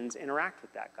humans interact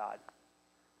with that God?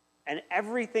 And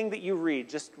everything that you read,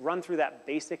 just run through that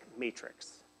basic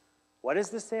matrix. What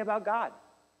does this say about God?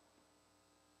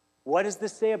 What does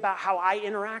this say about how I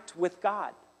interact with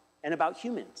God and about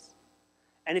humans?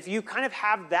 And if you kind of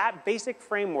have that basic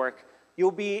framework, you'll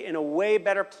be in a way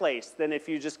better place than if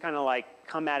you just kind of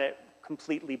come at it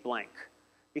completely blank.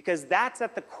 Because that's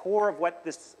at the core of what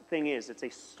this thing is. It's a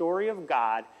story of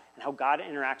God and how God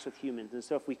interacts with humans. And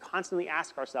so if we constantly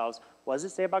ask ourselves, what does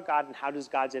it say about God and how does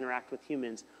God interact with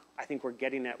humans? I think we're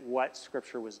getting at what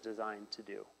Scripture was designed to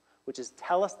do, which is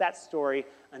tell us that story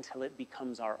until it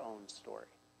becomes our own story.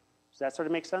 Does that sort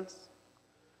of make sense?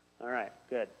 All right,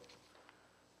 good.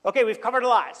 Okay, we've covered a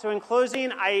lot. So in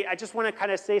closing, I just want to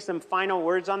kind of say some final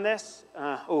words on this.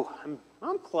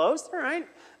 I'm close, all right,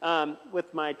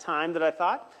 with my time that I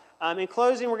thought. In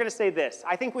closing, we're going to say this.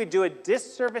 I think we do a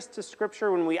disservice to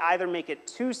Scripture when we either make it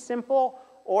too simple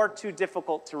or too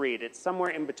difficult to read. It's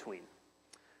somewhere in between.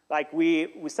 Like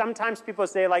we sometimes people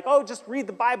say like, oh, just read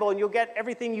the Bible and you'll get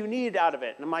everything you need out of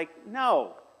it. And I'm like,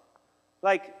 no.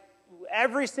 Like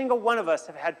every single one of us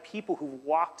have had people who've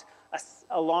walked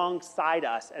alongside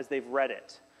us as they've read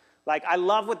it. Like I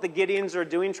love what the Gideons are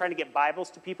doing, trying to get Bibles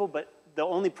to people, but the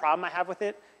only problem I have with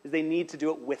it is they need to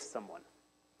do it with someone.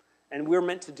 And we're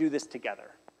meant to do this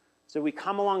together. So we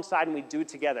come alongside and we do it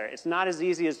together. It's not as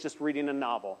easy as just reading a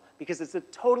novel because it's a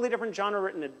totally different genre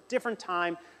written at a different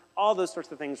time. All those sorts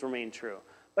of things remain true.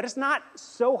 But it's not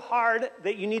so hard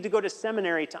that you need to go to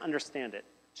seminary to understand it.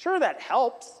 Sure, that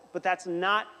helps, but that's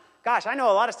not... Gosh, I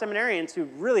know a lot of seminarians who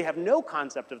really have no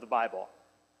concept of the Bible,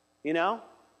 you know?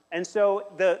 And so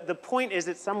the point is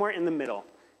it's somewhere in the middle.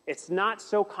 It's not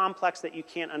so complex that you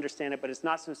can't understand it, but it's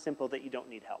not so simple that you don't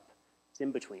need help. It's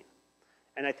in between.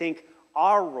 And I think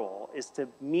our role is to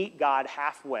meet God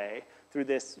halfway through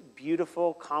this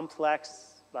beautiful,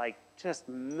 complex, just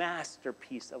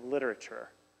masterpiece of literature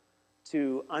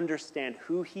to understand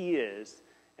who he is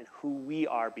and who we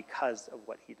are because of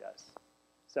what he does.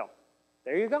 So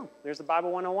there you go. There's the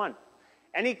Bible 101.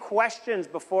 Any questions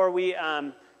before we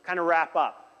kind of wrap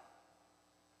up?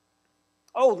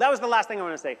 Oh, that was the last thing I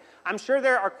want to say. I'm sure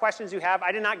there are questions you have.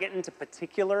 I did not get into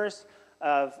particulars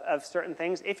of certain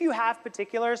things. If you have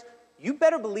particulars, you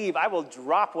better believe I will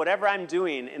drop whatever I'm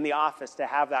doing in the office to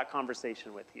have that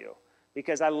conversation with you.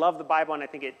 Because I love the Bible and I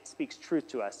think it speaks truth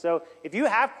to us. So if you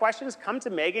have questions, come to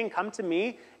Megan, come to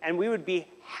me, and we would be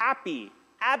happy,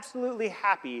 absolutely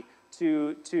happy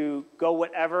to go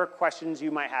whatever questions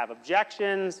you might have.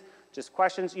 Objections, just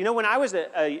questions. You know, when I was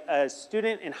a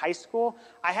student in high school,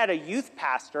 I had a youth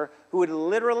pastor who would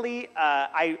literally,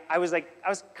 I was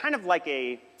trying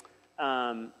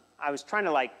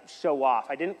to show off.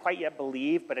 I didn't quite yet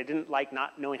believe, but I didn't like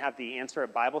not knowing how the answer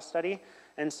at Bible study.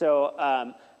 And so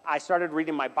I started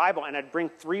reading my Bible, and I'd bring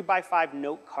 3x5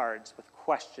 note cards with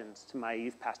questions to my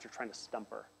youth pastor trying to stump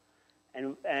her.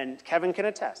 And Kevin can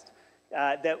attest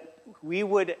that we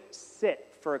would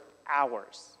sit for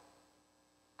hours,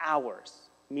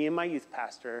 me and my youth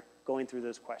pastor, going through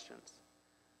those questions.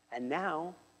 And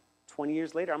now, 20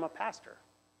 years later, I'm a pastor.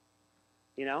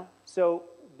 You know? So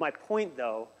my point,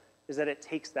 though, is that it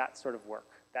takes that sort of work,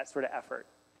 that sort of effort.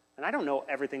 And I don't know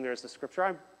everything there is to Scripture.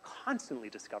 I'm constantly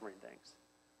discovering things.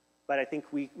 But I think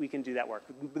we can do that work.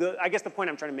 I guess the point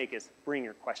I'm trying to make is bring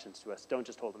your questions to us. Don't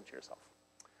just hold them to yourself.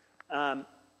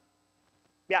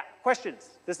 Yeah,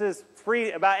 questions. This is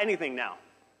free about anything now.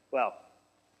 Well.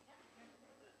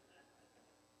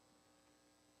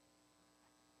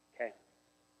 Okay.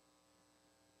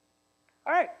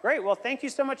 All right, great. Well, thank you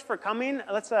so much for coming.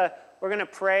 We're going to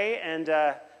pray, and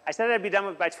I said I'd be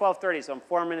done by 12:30, so I'm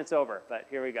 4 minutes over, but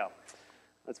here we go.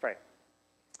 Let's pray.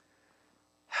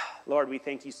 Lord, we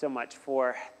thank you so much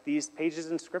for these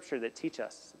pages in Scripture that teach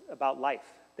us about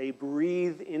life. They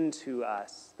breathe into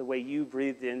us the way you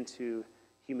breathed into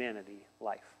humanity,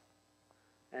 life.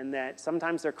 and that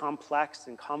sometimes they're complex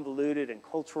and convoluted and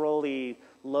culturally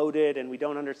loaded, and we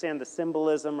don't understand the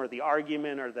symbolism or the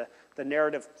argument or the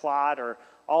narrative plot or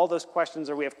all those questions,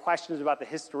 or we have questions about the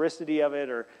historicity of it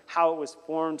or how it was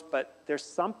formed, but there's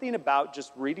something about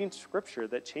just reading Scripture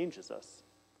that changes us.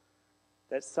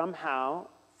 That somehow,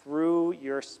 through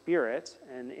your Spirit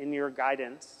and in your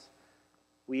guidance,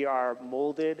 we are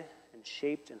molded and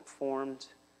shaped and formed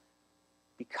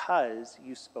because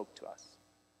you spoke to us.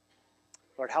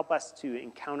 Lord, help us to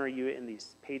encounter you in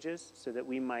these pages so that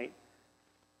we might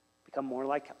become more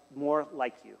like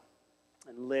you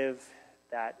and live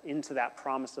into that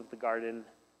promise of the garden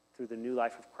through the new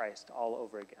life of Christ all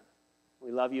over again. We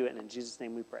love you, and in Jesus'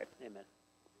 name we pray. Amen.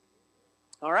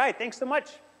 All right, thanks so much.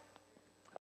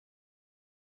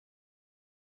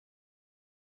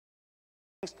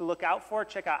 Things to look out for.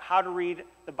 Check out How to Read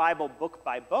the Bible Book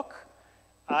by Book.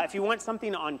 If you want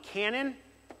something on canon,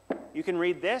 you can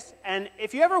read this. And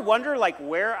if you ever wonder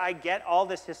where I get all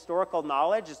this historical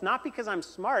knowledge, it's not because I'm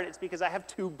smart, it's because I have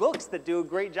 2 books that do a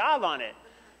great job on it.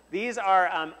 These are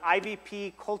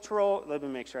IVP cultural, let me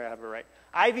make sure I have it right,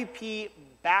 IVP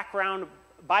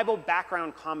Bible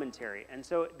background commentary. And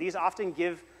so these often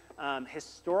give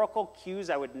historical cues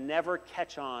I would never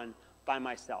catch on by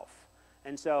myself.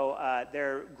 And so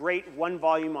they're great, 1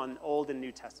 volume on Old and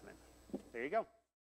New Testament. There you go.